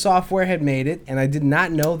From Software had made it, and I did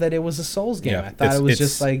not know that it was a Souls game. Yeah, I thought it was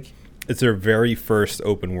just like it's their very first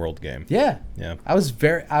open world game. Yeah. Yeah. I was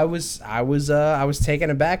taken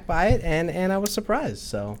aback by it and I was surprised.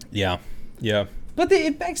 So Yeah. Yeah. But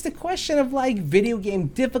it begs the question of like video game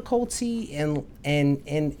difficulty and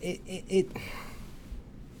it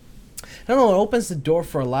I don't know, it opens the door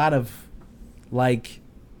for a lot of like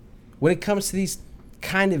when it comes to these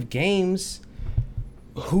kind of games,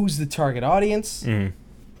 who's the target audience?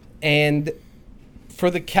 And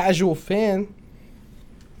for the casual fan,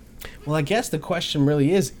 well, I guess the question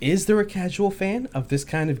really is there a casual fan of this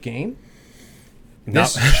kind of game?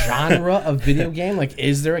 this genre of video game? Like,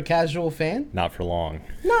 is there a casual fan? Not for long.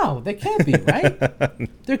 No, there can't be,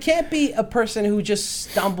 right? There can't be a person who just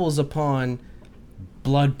stumbles upon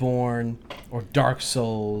Bloodborne or Dark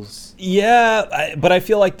Souls. Yeah, but I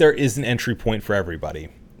feel like there is an entry point for everybody.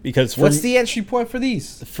 Because what's the entry point for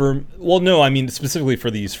these? No, I mean specifically for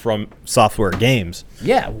these From Software games.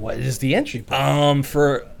 Yeah, what is the entry point?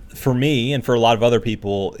 For me and for a lot of other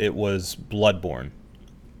people, it was Bloodborne.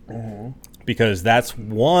 Mm-hmm. Because that's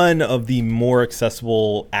one of the more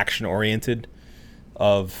accessible, action-oriented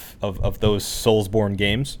of those Soulsborne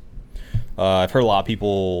games. I've heard a lot of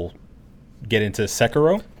people get into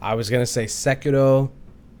Sekiro. I was gonna say Sekiro.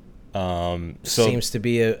 Seems to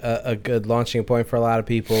be a good launching point for a lot of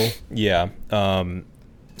people. Yeah.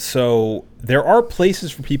 So there are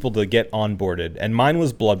places for people to get onboarded, and mine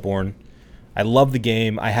was Bloodborne. I love the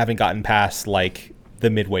game. I haven't gotten past like the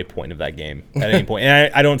midway point of that game at any point,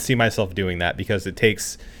 and I don't see myself doing that because it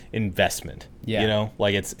takes investment. Yeah. You know,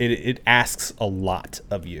 like it asks a lot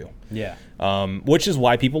of you. Yeah. Which is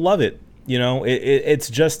why people love it. You know, it's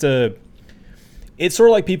just it's sort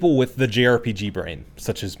of like people with the JRPG brain,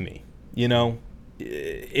 such as me. You know,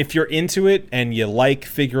 if you're into it and you like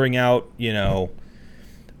figuring out, you know,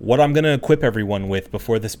 what I'm going to equip everyone with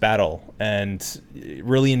before this battle and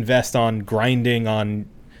really invest on grinding on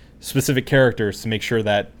specific characters to make sure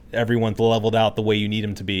that everyone's leveled out the way you need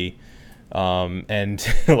them to be. And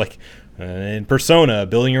like in Persona,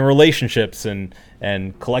 building your relationships and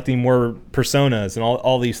collecting more personas and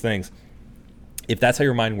all these things. If that's how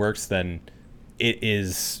your mind works, then it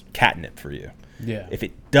is catnip for you. Yeah. If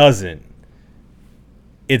it doesn't,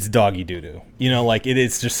 it's doggy doo-doo. You know, like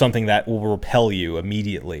it's just something that will repel you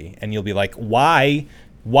immediately. And you'll be like, why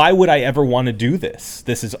would I ever want to do this?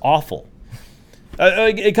 This is awful.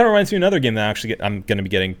 It kind of reminds me of another game that I'm going to be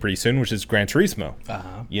getting pretty soon, which is Gran Turismo.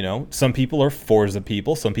 Uh-huh. You know, some people are Forza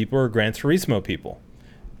people. Some people are Gran Turismo people.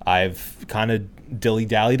 I've kind of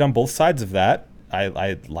dilly-dallied on both sides of that.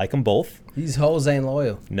 I like them both. These hoes ain't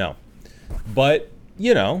loyal. No. But,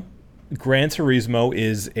 you know, Gran Turismo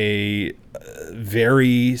is a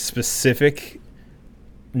very specific,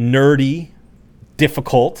 nerdy,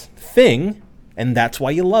 difficult thing, and that's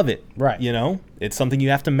why you love it. Right. You know? It's something you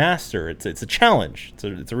have to master. It's a challenge.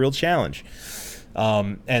 It's a real challenge.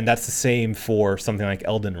 And that's the same for something like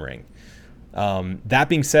Elden Ring. That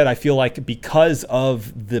being said, I feel like because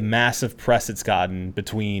of the massive press it's gotten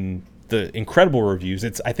between the incredible reviews,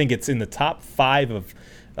 I think it's in the top 5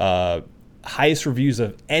 of highest reviews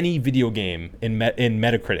of any video game in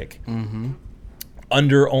Metacritic. Mm-hmm.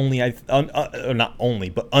 Under not only,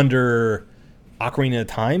 but under Ocarina of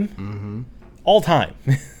Time. Mm-hmm. All time.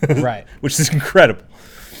 Right. Which is incredible.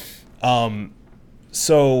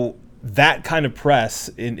 So that kind of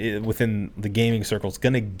press within the gaming circle is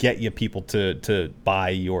going to get you people to buy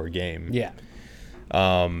your game. Yeah.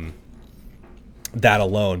 That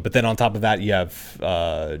alone. But then on top of that, you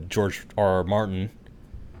have George R. Martin.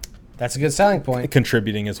 That's a good selling point.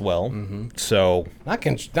 Contributing as well. Mm-hmm. So not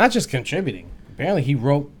just contributing. Apparently, he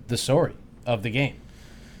wrote the story of the game.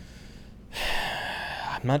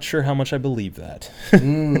 I'm not sure how much I believe that.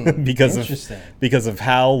 because of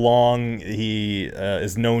how long he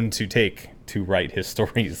is known to take to write his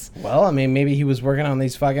stories. Well, I mean, maybe he was working on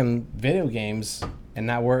these fucking video games and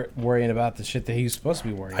not worrying about the shit that he was supposed to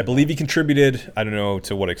be worrying about. I believe he contributed. I don't know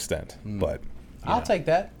to what extent, but I'll take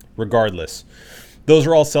that. Regardless, those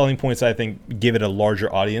are all selling points I think give it a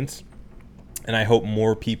larger audience, and I hope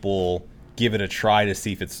more people give it a try to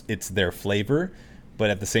see if it's their flavor. But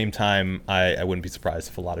at the same time, I wouldn't be surprised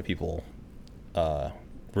if a lot of people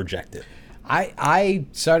reject it. I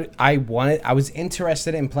was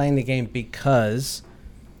interested in playing the game because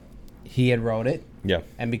he had wrote it. Yeah.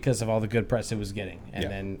 And because of all the good press it was getting. And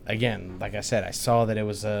then again, like I said, I saw that it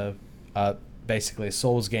was basically a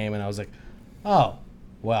Souls game, and I was like, oh,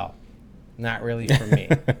 well, not really for me.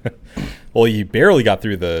 Well, you barely got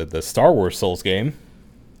through the Star Wars Souls game.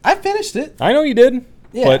 I finished it. I know you did.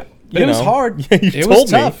 Yeah. But it was hard. It was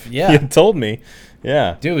tough. Yeah. You told me.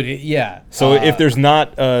 Yeah. Dude, yeah. So if there's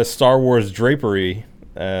not Star Wars drapery,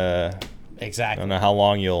 exactly. I don't know how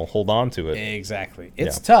long you'll hold on to it. Exactly.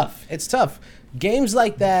 It's tough. It's tough. Games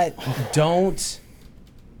like that don't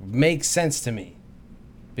make sense to me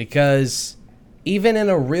because even in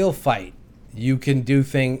a real fight, you can do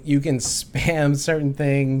you can spam certain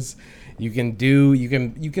things. You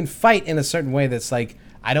can fight in a certain way that's like,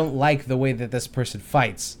 I don't like the way that this person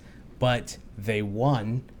fights, but they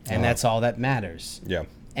won, and that's all that matters. Yeah.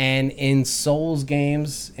 And in Souls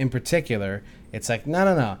games in particular, it's like,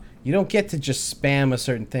 no. You don't get to just spam a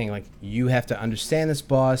certain thing. Like, you have to understand this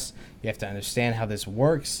boss. You have to understand how this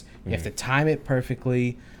works. You have to time it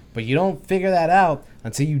perfectly, but you don't figure that out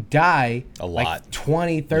until you die A lot. like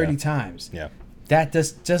 20, 30 Yeah. times. Yeah. That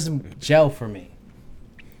just doesn't gel for me.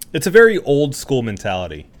 It's a very old school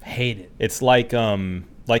mentality. Hate it. It's like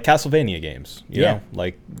Castlevania games, you Yeah. know?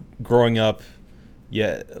 Like growing up,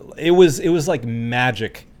 yeah, it was like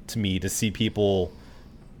magic to me to see people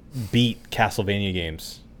beat Castlevania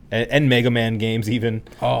games and Mega Man games even.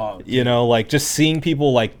 Oh, You know, like just seeing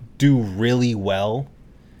people like do really well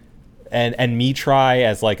and me try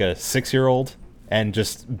as like a 6-year-old and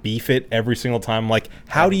just beef it every single time. Like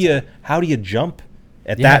how do you jump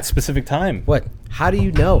at Yeah. that specific time? what? How do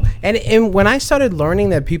you know? And when I started learning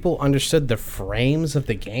that people understood the frames of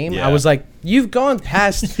the game, Yeah. I was like, you've gone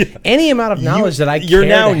past any amount of knowledge that I You're care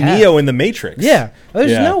now to have. Neo in the Matrix. Yeah,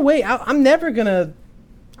 there's Yeah. no way. I'm never gonna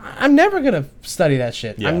study that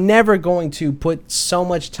shit. Yeah. I'm never going to put so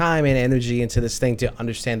much time and energy into this thing to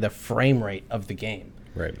understand the frame rate of the game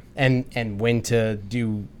Right. and when to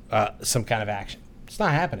do some kind of action. It's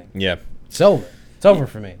not happening. Yeah. It's over. It's over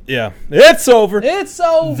for me. Yeah. It's over. It's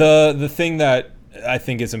over. The thing that I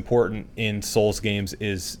think is important in Souls games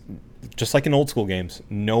is just like in old school games,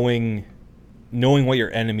 knowing what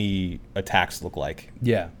your enemy attacks look like.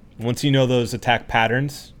 Yeah. Once you know those attack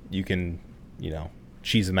patterns, you can,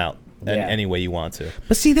 cheese them out Yeah. any way you want to.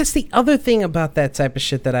 But see, that's the other thing about that type of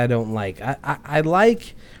shit that I don't like. I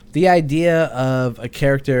like the idea of a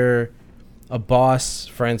character, a boss,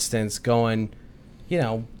 for instance, going,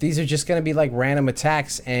 these are just going to be like random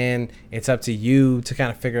attacks, and it's up to you to kind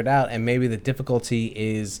of figure it out. And maybe the difficulty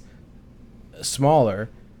is smaller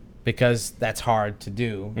because that's hard to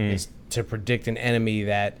do, is to predict an enemy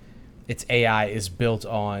that its AI is built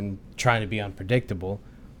on trying to be unpredictable.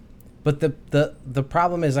 But the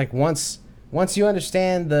problem is, like, once you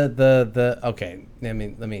understand the okay, let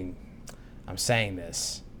me I'm saying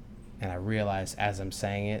this, and I realize as I'm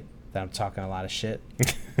saying it that I'm talking a lot of shit.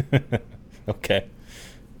 Okay.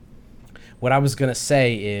 What I was gonna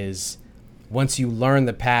say is, once you learn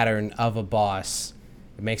the pattern of a boss,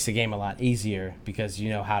 it makes the game a lot easier because you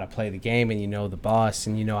know how to play the game and you know the boss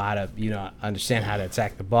and you know how to understand how to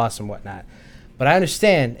attack the boss and whatnot. But I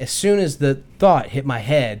understand as soon as the thought hit my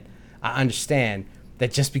head, I understand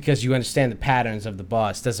that just because you understand the patterns of the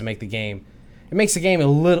boss doesn't make the game. It makes the game a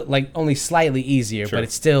little, like, only slightly easier, Sure. but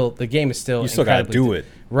it's still, the game is still. You still gotta incredibly do it.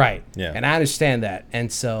 right. Yeah. And I understand that,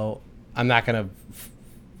 and so I'm not gonna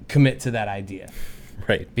commit to that idea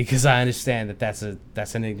Right. because I understand that that's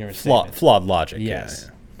an ignorant statement. Flawed logic. Yes.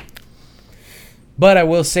 Yeah. But I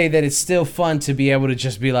will say that it's still fun to be able to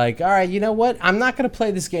just be like, all right, you know what? I'm not going to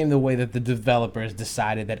play this game the way that the developers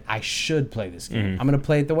decided that I should play this game. I'm going to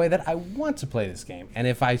play it the way that I want to play this game. And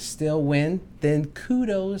if I still win, then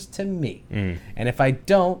kudos to me. And if I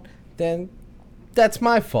don't, then that's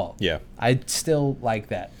my fault. Yeah. I still like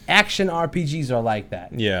that. Action RPGs are like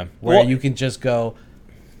that. Yeah. Where Well- you can just go,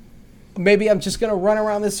 maybe I'm just going to run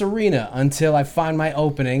around this arena until I find my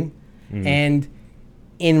opening. And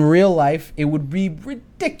in real life, it would be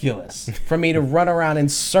ridiculous for me to run around in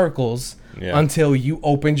circles Yeah. until you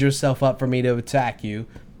opened yourself up for me to attack you.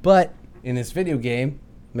 But in this video game,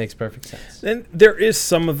 makes perfect sense. And there is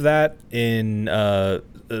some of that in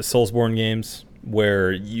Soulsborne games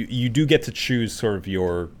where you do get to choose sort of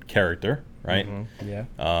your character, right? Yeah.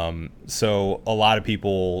 So a lot of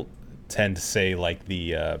people tend to say like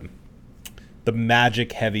the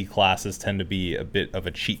magic heavy classes tend to be a bit of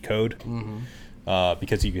a cheat code.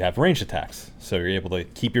 Because you have ranged attacks, so you're able to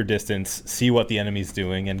keep your distance, see what the enemy's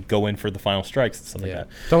doing, and go in for the final strikes and stuff like Yeah. that.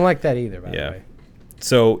 Don't like that either, by Yeah. the way.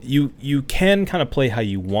 So you can kind of play how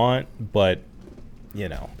you want, but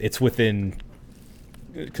it's within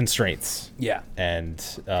constraints. Yeah. And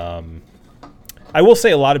I will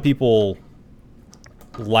say a lot of people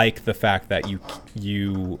like the fact that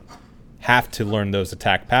you have to learn those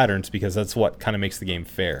attack patterns because that's what kind of makes the game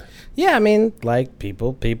fair. Yeah, I mean, like,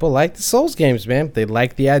 people like the Souls games, man. They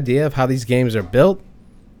like the idea of how these games are built.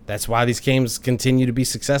 That's why these games continue to be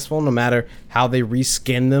successful, no matter how they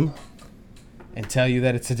reskin them and tell you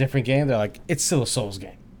that it's a different game. They're like, it's still a Souls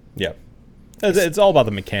game. Yeah. It's all about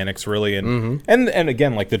the mechanics, really. And and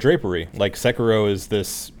again, like the drapery. Like Sekiro is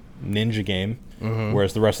this ninja game,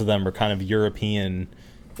 whereas the rest of them are kind of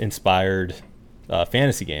European-inspired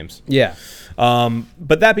fantasy games. Yeah.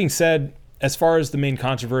 But that being said, as far as the main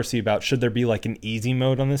controversy about should there be like an easy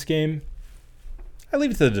mode on this game, I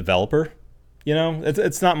leave it to the developer.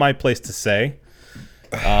 It's not my place to say.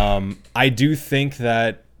 I do think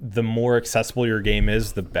that the more accessible your game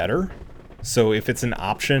is, the better. So if it's an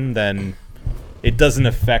option, then it doesn't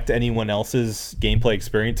affect anyone else's gameplay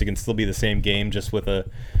experience. It can still be the same game, just with a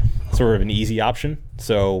sort of an easy option.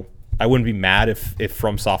 So I wouldn't be mad if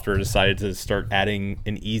From Software decided to start adding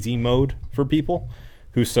an easy mode for people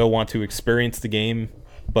who so want to experience the game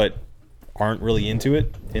but aren't really into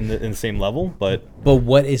it in the same level. But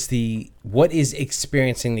what is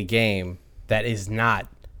experiencing the game that is not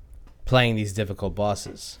playing these difficult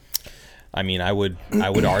bosses? I mean, I would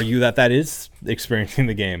argue that is experiencing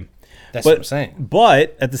the game. That's what I'm saying.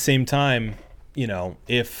 But at the same time, you know,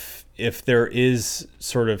 if there is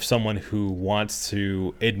sort of someone who wants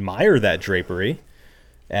to admire that drapery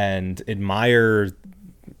and admire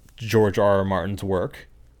George R.R. Martin's work,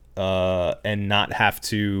 and not have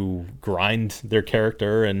to grind their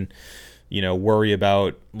character and, you know, worry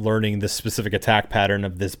about learning the specific attack pattern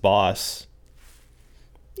of this boss,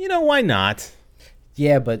 you know, why not?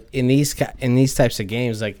 Yeah, but in these types of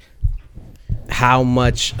games, like, how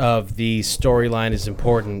much of the storyline is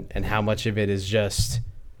important and how much of it is just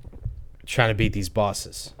trying to beat these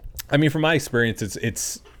bosses? I mean, from my experience,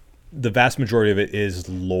 it's the vast majority of it is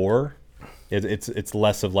lore. It's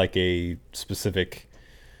less of like a specific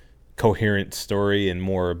coherent story and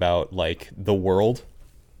more about like the world.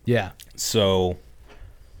 Yeah. So,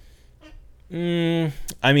 I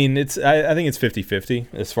mean, I think it's 50-50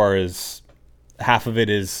 as far as half of it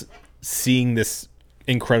is seeing this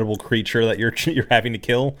incredible creature that you're having to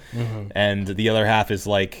kill, and the other half is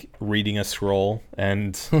like reading a scroll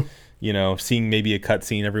and you know, seeing maybe a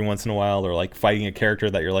cutscene every once in a while, or like fighting a character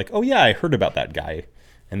that you're like, oh yeah, I heard about that guy,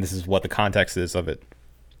 and this is what the context is of it.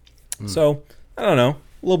 So I don't know,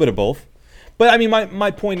 a little bit of both. But I mean, my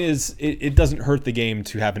point is, it doesn't hurt the game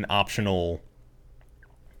to have an optional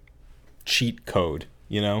cheat code,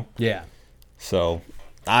 you know? Yeah. So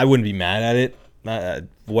I wouldn't be mad at it.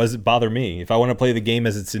 Was it bother me? If I want to play the game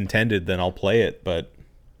as it's intended, then I'll play it. But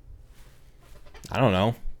I don't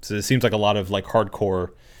know. So it seems like a lot of like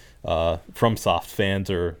hardcore FromSoft fans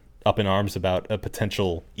are up in arms about a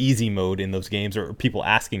potential easy mode in those games, or people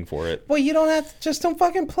asking for it. Well, you don't have to, just don't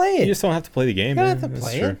fucking play it. You just don't have to play the game. You don't have to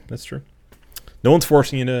play it. That's true. No one's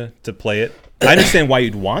forcing you to play it. I understand why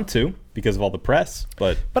you'd want to because of all the press,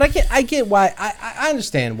 but I get why. I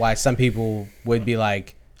understand why some people would be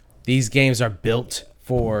like, these games are built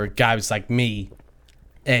for guys like me,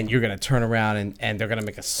 and you're gonna turn around and they're gonna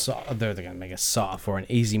make a soft or an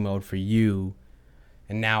easy mode for you.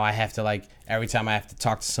 And now I have to, like, every time I have to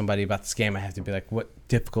talk to somebody about this game, I have to be like, what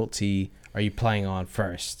difficulty are you playing on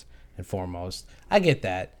first and foremost? I get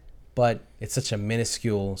that, but it's such a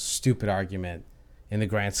minuscule, stupid argument in the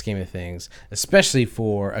grand scheme of things, especially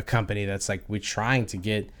for a company that's like, we're trying to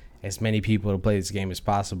get as many people to play this game as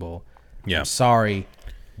possible. Yeah. I'm sorry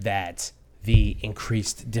that the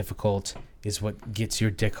increased difficult is what gets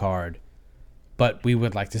your dick hard, but we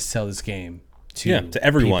would like to sell this game to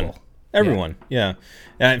everyone. People. Everyone, yeah.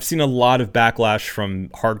 And I've seen a lot of backlash from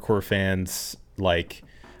hardcore fans, like,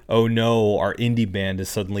 oh no, our indie band has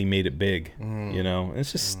suddenly made it big. You know,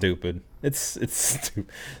 it's just stupid. It's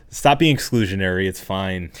stupid. Stop being exclusionary. It's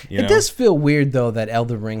fine. It does feel weird, though, that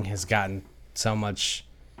Elden Ring has gotten so much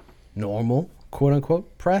normal,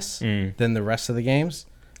 quote-unquote, press than the rest of the games.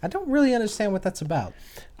 I don't really understand what that's about.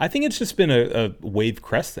 I think it's just been a wave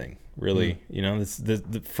crest thing. Really, you know,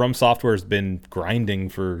 the From Software has been grinding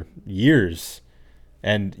for years,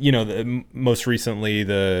 and you know, most recently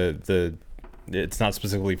the it's not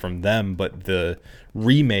specifically from them, but the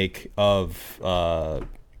remake of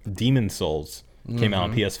Demon Souls came out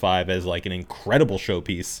on PS5 as like an incredible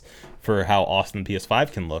showpiece for how awesome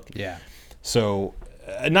PS5 can look. Yeah. So,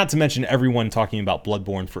 not to mention everyone talking about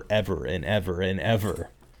Bloodborne forever and ever and ever.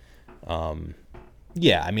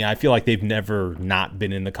 Yeah, I mean, I feel like they've never not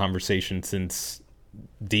been in the conversation since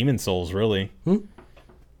Demon Souls, really.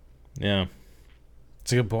 Yeah.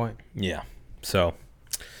 It's a good point. Yeah. So,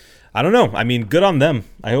 I don't know. I mean, good on them.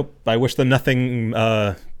 I wish them nothing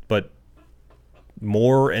but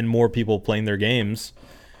more and more people playing their games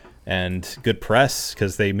and good press,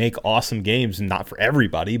 because they make awesome games, not for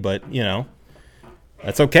everybody, but, you know,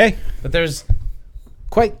 that's okay. But there's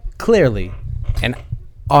quite clearly an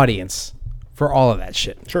audience for all of that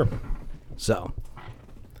shit. Sure. So.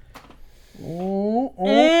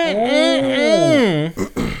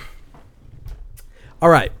 All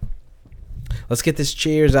right. Let's get this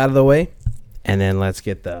cheers out of the way, and then let's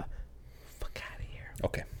get the fuck out of here.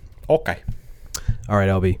 Okay. All right,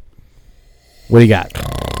 LB. What do you got?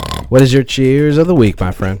 What is your cheers of the week,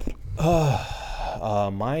 my friend?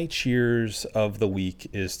 My cheers of the week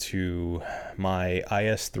is to my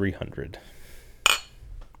IS-300.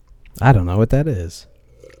 I don't know what that is.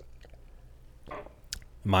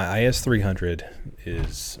 My IS-300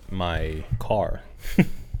 is my car.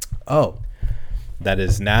 Oh. That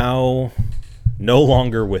is now no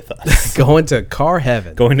longer with us. Going to car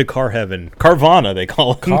heaven. Going to car heaven. Carvana, they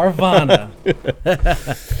call it. Carvana.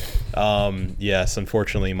 Yes,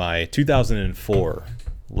 unfortunately, my 2004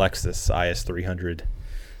 Lexus IS 300.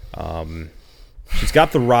 She's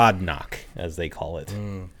got the rod knock, as they call it,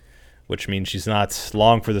 which means she's not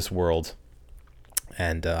long for this world.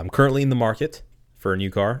 And I'm currently in the market for a new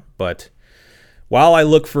car, but while I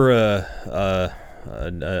look for a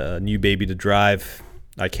new baby to drive,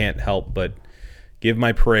 I can't help but give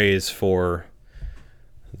my praise for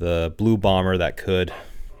the blue bomber that could.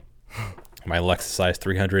 My Lexus IS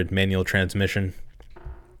 300 manual transmission.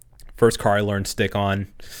 First car I learned stick on.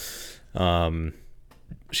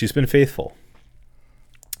 She's been faithful,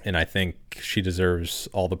 and I think she deserves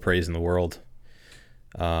all the praise in the world.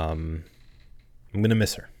 I'm going to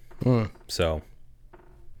miss her. So,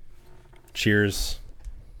 cheers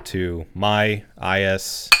to my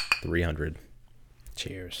IS 300.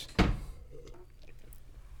 Cheers.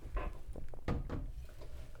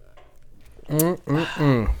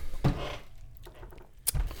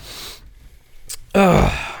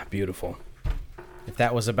 Beautiful. If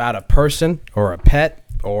that was about a person or a pet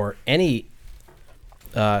or any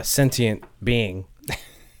sentient being.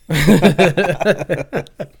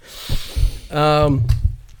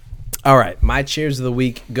 All right, my cheers of the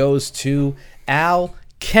week goes to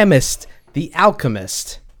Alchemist, the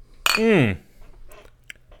Alchemist. One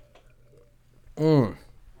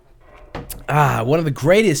of the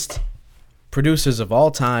greatest producers of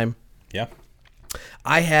all time. Yeah.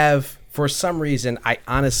 I have, for some reason, I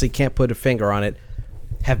honestly can't put a finger on it,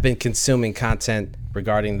 have been consuming content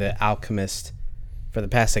regarding the Alchemist for the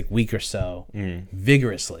past week or so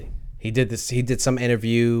vigorously. He did some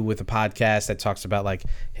interview with a podcast that talks about like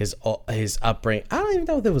his upbringing. I don't even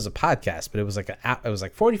know if it was a podcast, but it was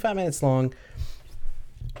like 45 minutes long.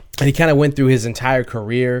 And he kind of went through his entire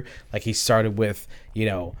career. Like he started with,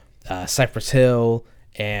 Cypress Hill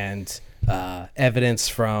and evidence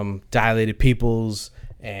from Dilated Peoples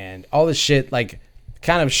and all this shit, like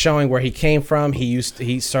kind of showing where he came from.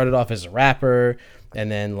 He started off as a rapper, and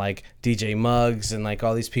then like DJ Muggs and like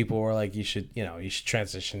all these people were like, you should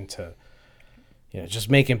transition to, just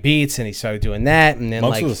making beats, and he started doing that. And then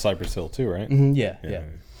Muggs was Cypress Hill too, right? Yeah.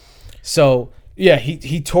 So yeah,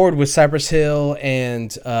 he toured with Cypress Hill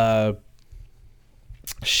and I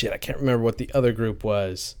can't remember what the other group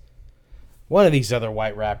was. One of these other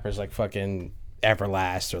white rappers, like fucking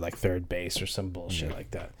Everlast or like Third Base or some bullshit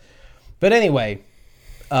like that. But anyway,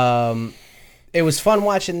 it was fun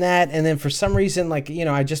watching that. And then for some reason,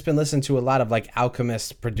 I just been listening to a lot of like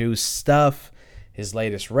Alchemist produced stuff, his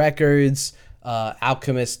latest records,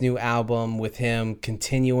 Alchemist new album with him,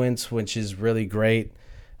 Continuance, which is really great.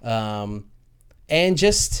 And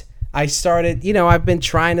just, I started, I've been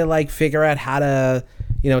trying to like figure out how to,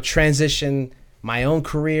 transition my own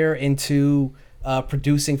career into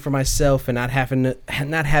producing for myself and not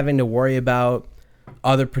having to worry about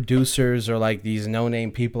other producers or like these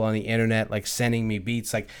no-name people on the internet like sending me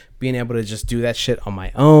beats, like being able to just do that shit on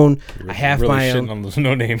my own. I have really my shitting own on those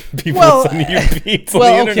no-name people sending you beats on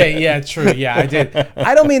well, the internet. okay, yeah, true, yeah, I did.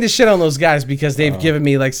 I don't mean to shit on those guys because they've given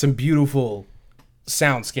me like some beautiful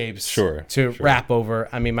soundscapes to rap over.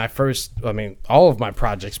 I mean, all of my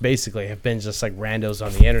projects basically have been just like randos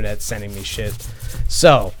on the internet sending me shit.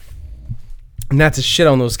 So, not to shit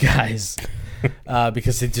on those guys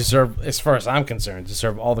because they deserve, as far as I'm concerned,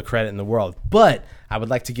 deserve all the credit in the world. But I would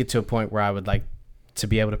like to get to a point where I would like to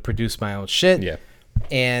be able to produce my own shit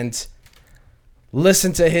and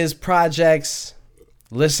listen to his projects,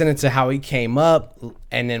 listening to how he came up,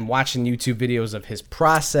 and then watching YouTube videos of his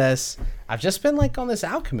process. I've just been like on this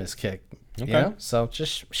Alchemist kick, So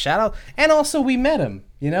just shout out, and also we met him,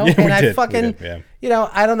 and I fucking,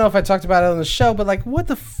 I don't know if I talked about it on the show, but like, what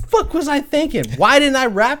the fuck was I thinking? Why didn't I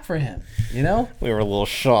rap for him? We were a little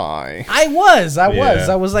shy. I was like,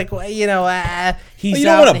 he's. You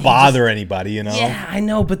don't want to bother anybody, Yeah, I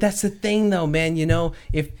know, but that's the thing, though, man.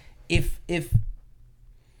 If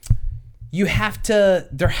you have to,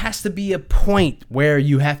 there has to be a point where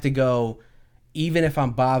you have to go, even if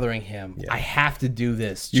I'm bothering him, I have to do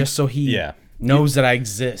this just so he knows that I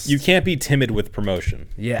exist. You can't be timid with promotion.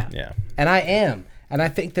 Yeah. And I am. And I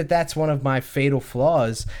think that that's one of my fatal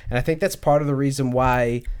flaws. And I think that's part of the reason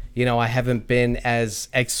why, I haven't been as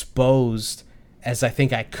exposed as I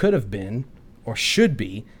think I could have been or should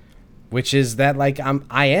be, which is that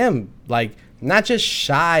I am like not just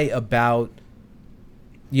shy about,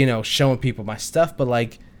 showing people my stuff, but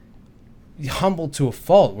like humble to a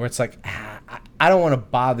fault where it's like, I don't want to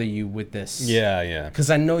bother you with this. Yeah. Because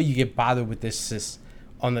I know you get bothered with this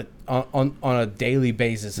on a daily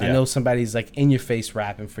basis. I Yeah. know somebody's like in your face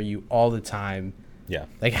rapping for you all the time. Yeah.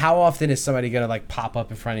 Like, how often is somebody gonna like pop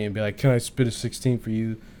up in front of you and be like, "Can I spit a 16 for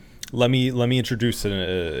you?" Let me introduce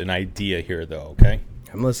an idea here, though. Okay.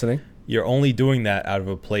 I'm listening. You're only doing that out of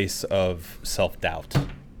a place of self-doubt,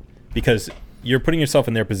 because you're putting yourself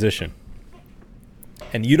in their position,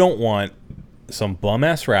 and you don't want some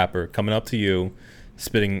bum-ass rapper coming up to you,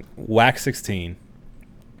 spitting whack 16,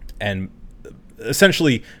 and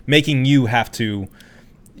essentially making you have to,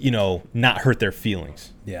 not hurt their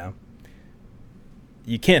feelings. Yeah.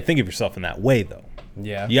 You can't think of yourself in that way, though.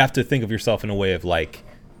 Yeah. You have to think of yourself in a way of like,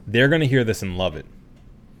 they're going to hear this and love it.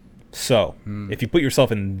 So if you put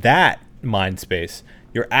yourself in that mind space,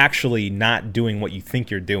 you're actually not doing what you think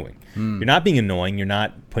you're doing. You're not being annoying. You're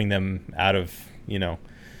not putting them out of,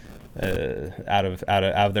 out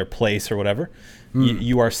of their place or whatever.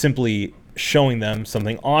 You are simply showing them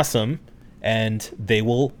something awesome, and they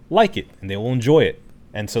will like it and they will enjoy it.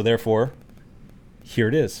 And so therefore, here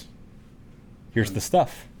it is. Here's the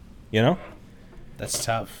stuff. That's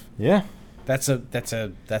tough. Yeah. That's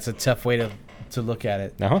a tough way to look at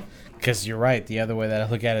it. Uh-huh. Because you're right. The other way that I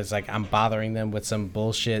look at it is like I'm bothering them with some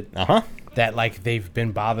bullshit Uh-huh. that like they've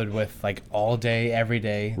been bothered with like all day, every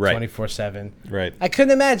day, Right. 24/7. Right. I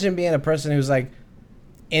couldn't imagine being a person who's like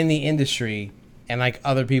in the industry and like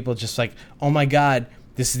other people just like, oh my God,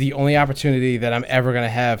 this is the only opportunity that I'm ever going to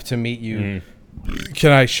have to meet you.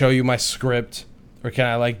 Can I show you my script? Or can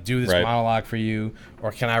I like do this Right. monologue for you?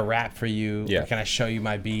 Or can I rap for you? Yeah. Or can I show you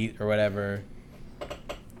my beat or whatever?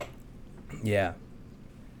 Yeah.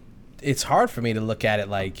 It's hard for me to look at it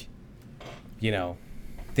like,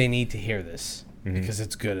 they need to hear this because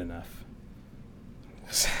it's good enough.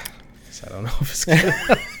 So I don't know if it's good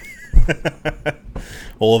enough.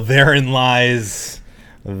 Well, therein lies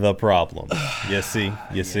the problem. You see?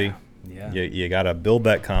 Yeah. You got to build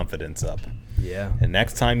that confidence up. Yeah. And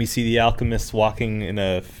next time you see the alchemist walking in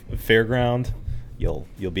a fairground, you'll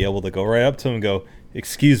be able to go right up to him and go,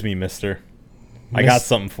 "Excuse me, mister. I got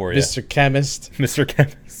something for you." Mr. Chemist. Mr.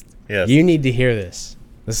 Chemist. Yes. You need to hear this.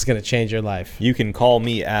 This is going to change your life. You can call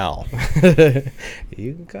me Al.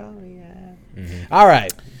 You can call me out. All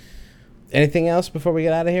right. Anything else before we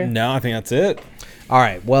get out of here? No, I think that's it. All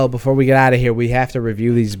right. Well, before we get out of here, we have to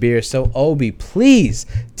review these beers. So, Obi, please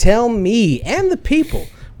tell me and the people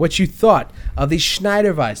what you thought of the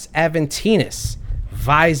Schneider-Weisse Aventinus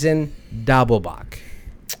Weizen-Dopplebock.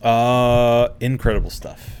 Incredible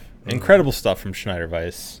stuff. Incredible stuff from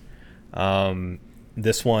Schneider-Weisse.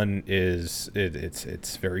 This one is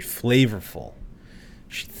it's very flavorful.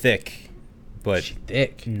 She's thick, but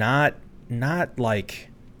Thick. not like,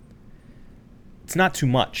 it's not too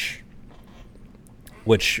much.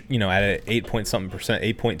 Which, at a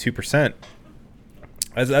 8.2%,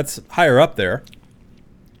 that's higher up there.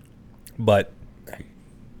 But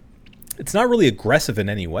it's not really aggressive in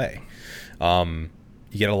any way. You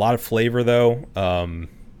get a lot of flavor, though.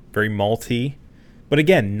 Very malty. But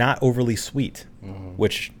again, not overly sweet,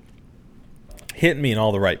 which hit me in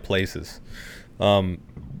all the right places. I'm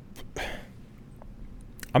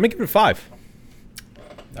going to give it a 5.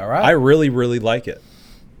 All right. I really, really like it.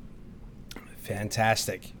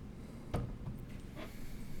 Fantastic. I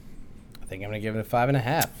think I'm going to give it a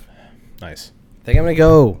 5.5. Nice. I think I'm going to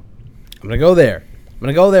go there. I'm going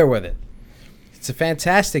to go there with it. It's a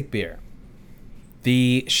fantastic beer.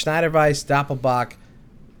 The Schneider-Weisse Doppelbock.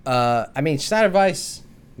 Schneider-Weisse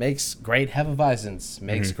makes great Hefeweizens,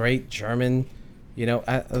 makes great German.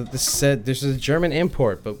 This said this is a German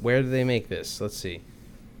import, but where do they make this? Let's see.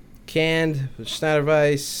 Canned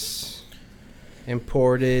Schneider-Weisse,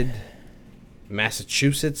 imported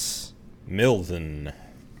Massachusetts. Milton.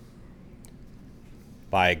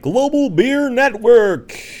 By Global Beer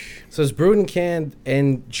Network. So it's brewed and canned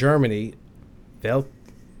in Germany,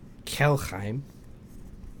 Kelheim.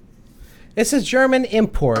 It's a German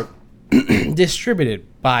import distributed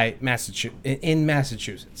by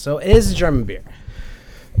Massachusetts. So it is a German beer.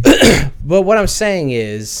 But what I'm saying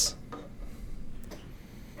is,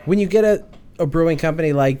 when you get a brewing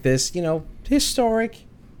company like this, historic,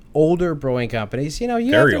 older brewing companies, you have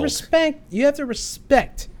Very to old.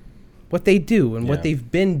 respect what they do and Yeah. what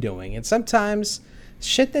they've been doing. And sometimes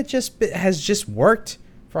shit that has just worked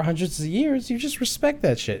for hundreds of years, you just respect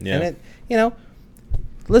that shit. Yeah. And it,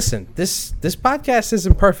 listen, this podcast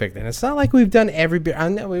isn't perfect, and it's not like we've done every beer. I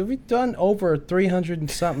know we've done over 300 and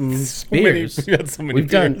something beers. We've had so many We've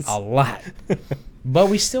done beers. a lot, but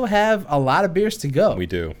we still have a lot of beers to go. We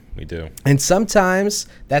do. And sometimes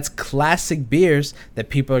that's classic beers that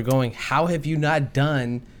people are going, how have you not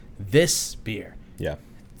done this beer? Yeah.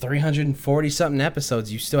 340 something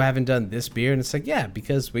episodes, you still haven't done this beer, and it's like, yeah,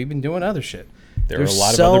 because we've been doing other shit. There are a There's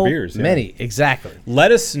lot so of other beers. Yeah. many, exactly.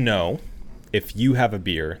 Let us know if you have a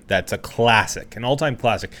beer that's a classic, an all-time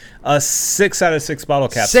classic, a 6 out of 6 bottle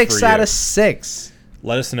cap. 6 out of 6.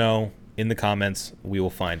 Let us know in the comments. We will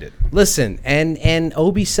find it. Listen, and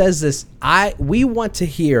Obi says this. We want to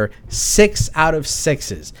hear 6 out of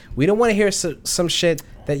 6s. We don't want to hear some shit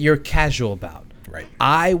that you're casual about. Right.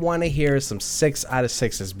 I want to hear some 6 out of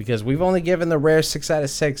 6s because we've only given the rare 6 out of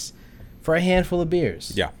 6 for a handful of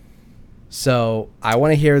beers. Yeah. So I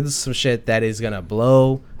want to hear some shit that is gonna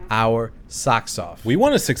blow our socks off. We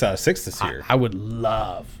won a 6 out of 6 this year. I would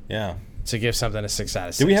love Yeah. to give something a 6 out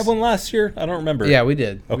of 6. Did we have one last year? I don't remember. Yeah, we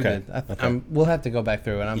did. Okay. We did. We'll have to go back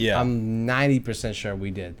through, and Yeah. I'm 90% sure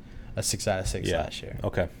we did a 6 out of 6 last year.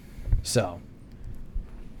 Okay. So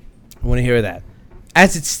I want to hear that.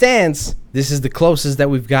 As it stands, this is the closest that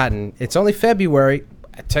we've gotten. It's only February.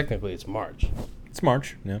 Technically, it's March. It's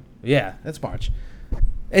March. Yeah. Yeah, it's March.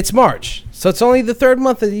 It's March, so it's only the 3rd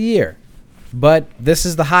month of the year. But this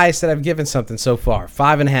is the highest that I've given something so far,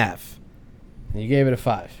 5.5. And you gave it a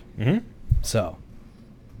 5. Mm-hmm. So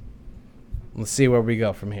let's see where we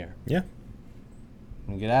go from here. Yeah.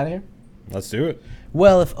 Can we get out of here? Let's do it.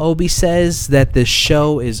 Well, if Obi says that the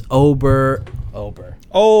show is Ober.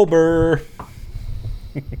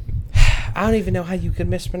 I don't even know how you could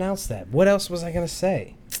mispronounce that. What else was I going to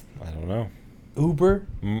say? I don't know. Uber?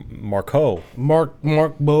 Marco. Mark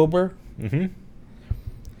Bober? Mm-hmm.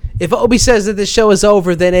 If Obi says that the show is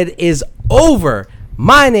over, then it is over.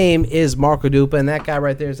 My name is Marco Dupa, and that guy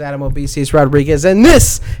right there is Adam Obesius Rodriguez, and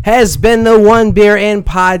this has been the One Beer In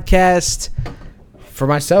podcast. For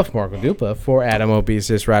myself, Marco Dupa, for Adam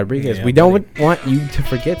Obesius Rodriguez. Yeah, we don't want you to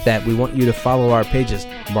forget that. We want you to follow our pages,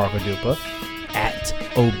 Marco Dupa, at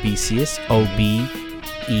Obesius, Obesius,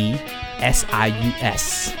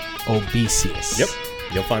 Obesius. Yep.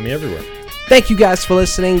 You'll find me everywhere. Thank you guys for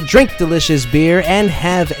listening. Drink delicious beer and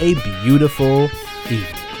have a beautiful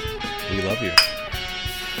evening. We love you.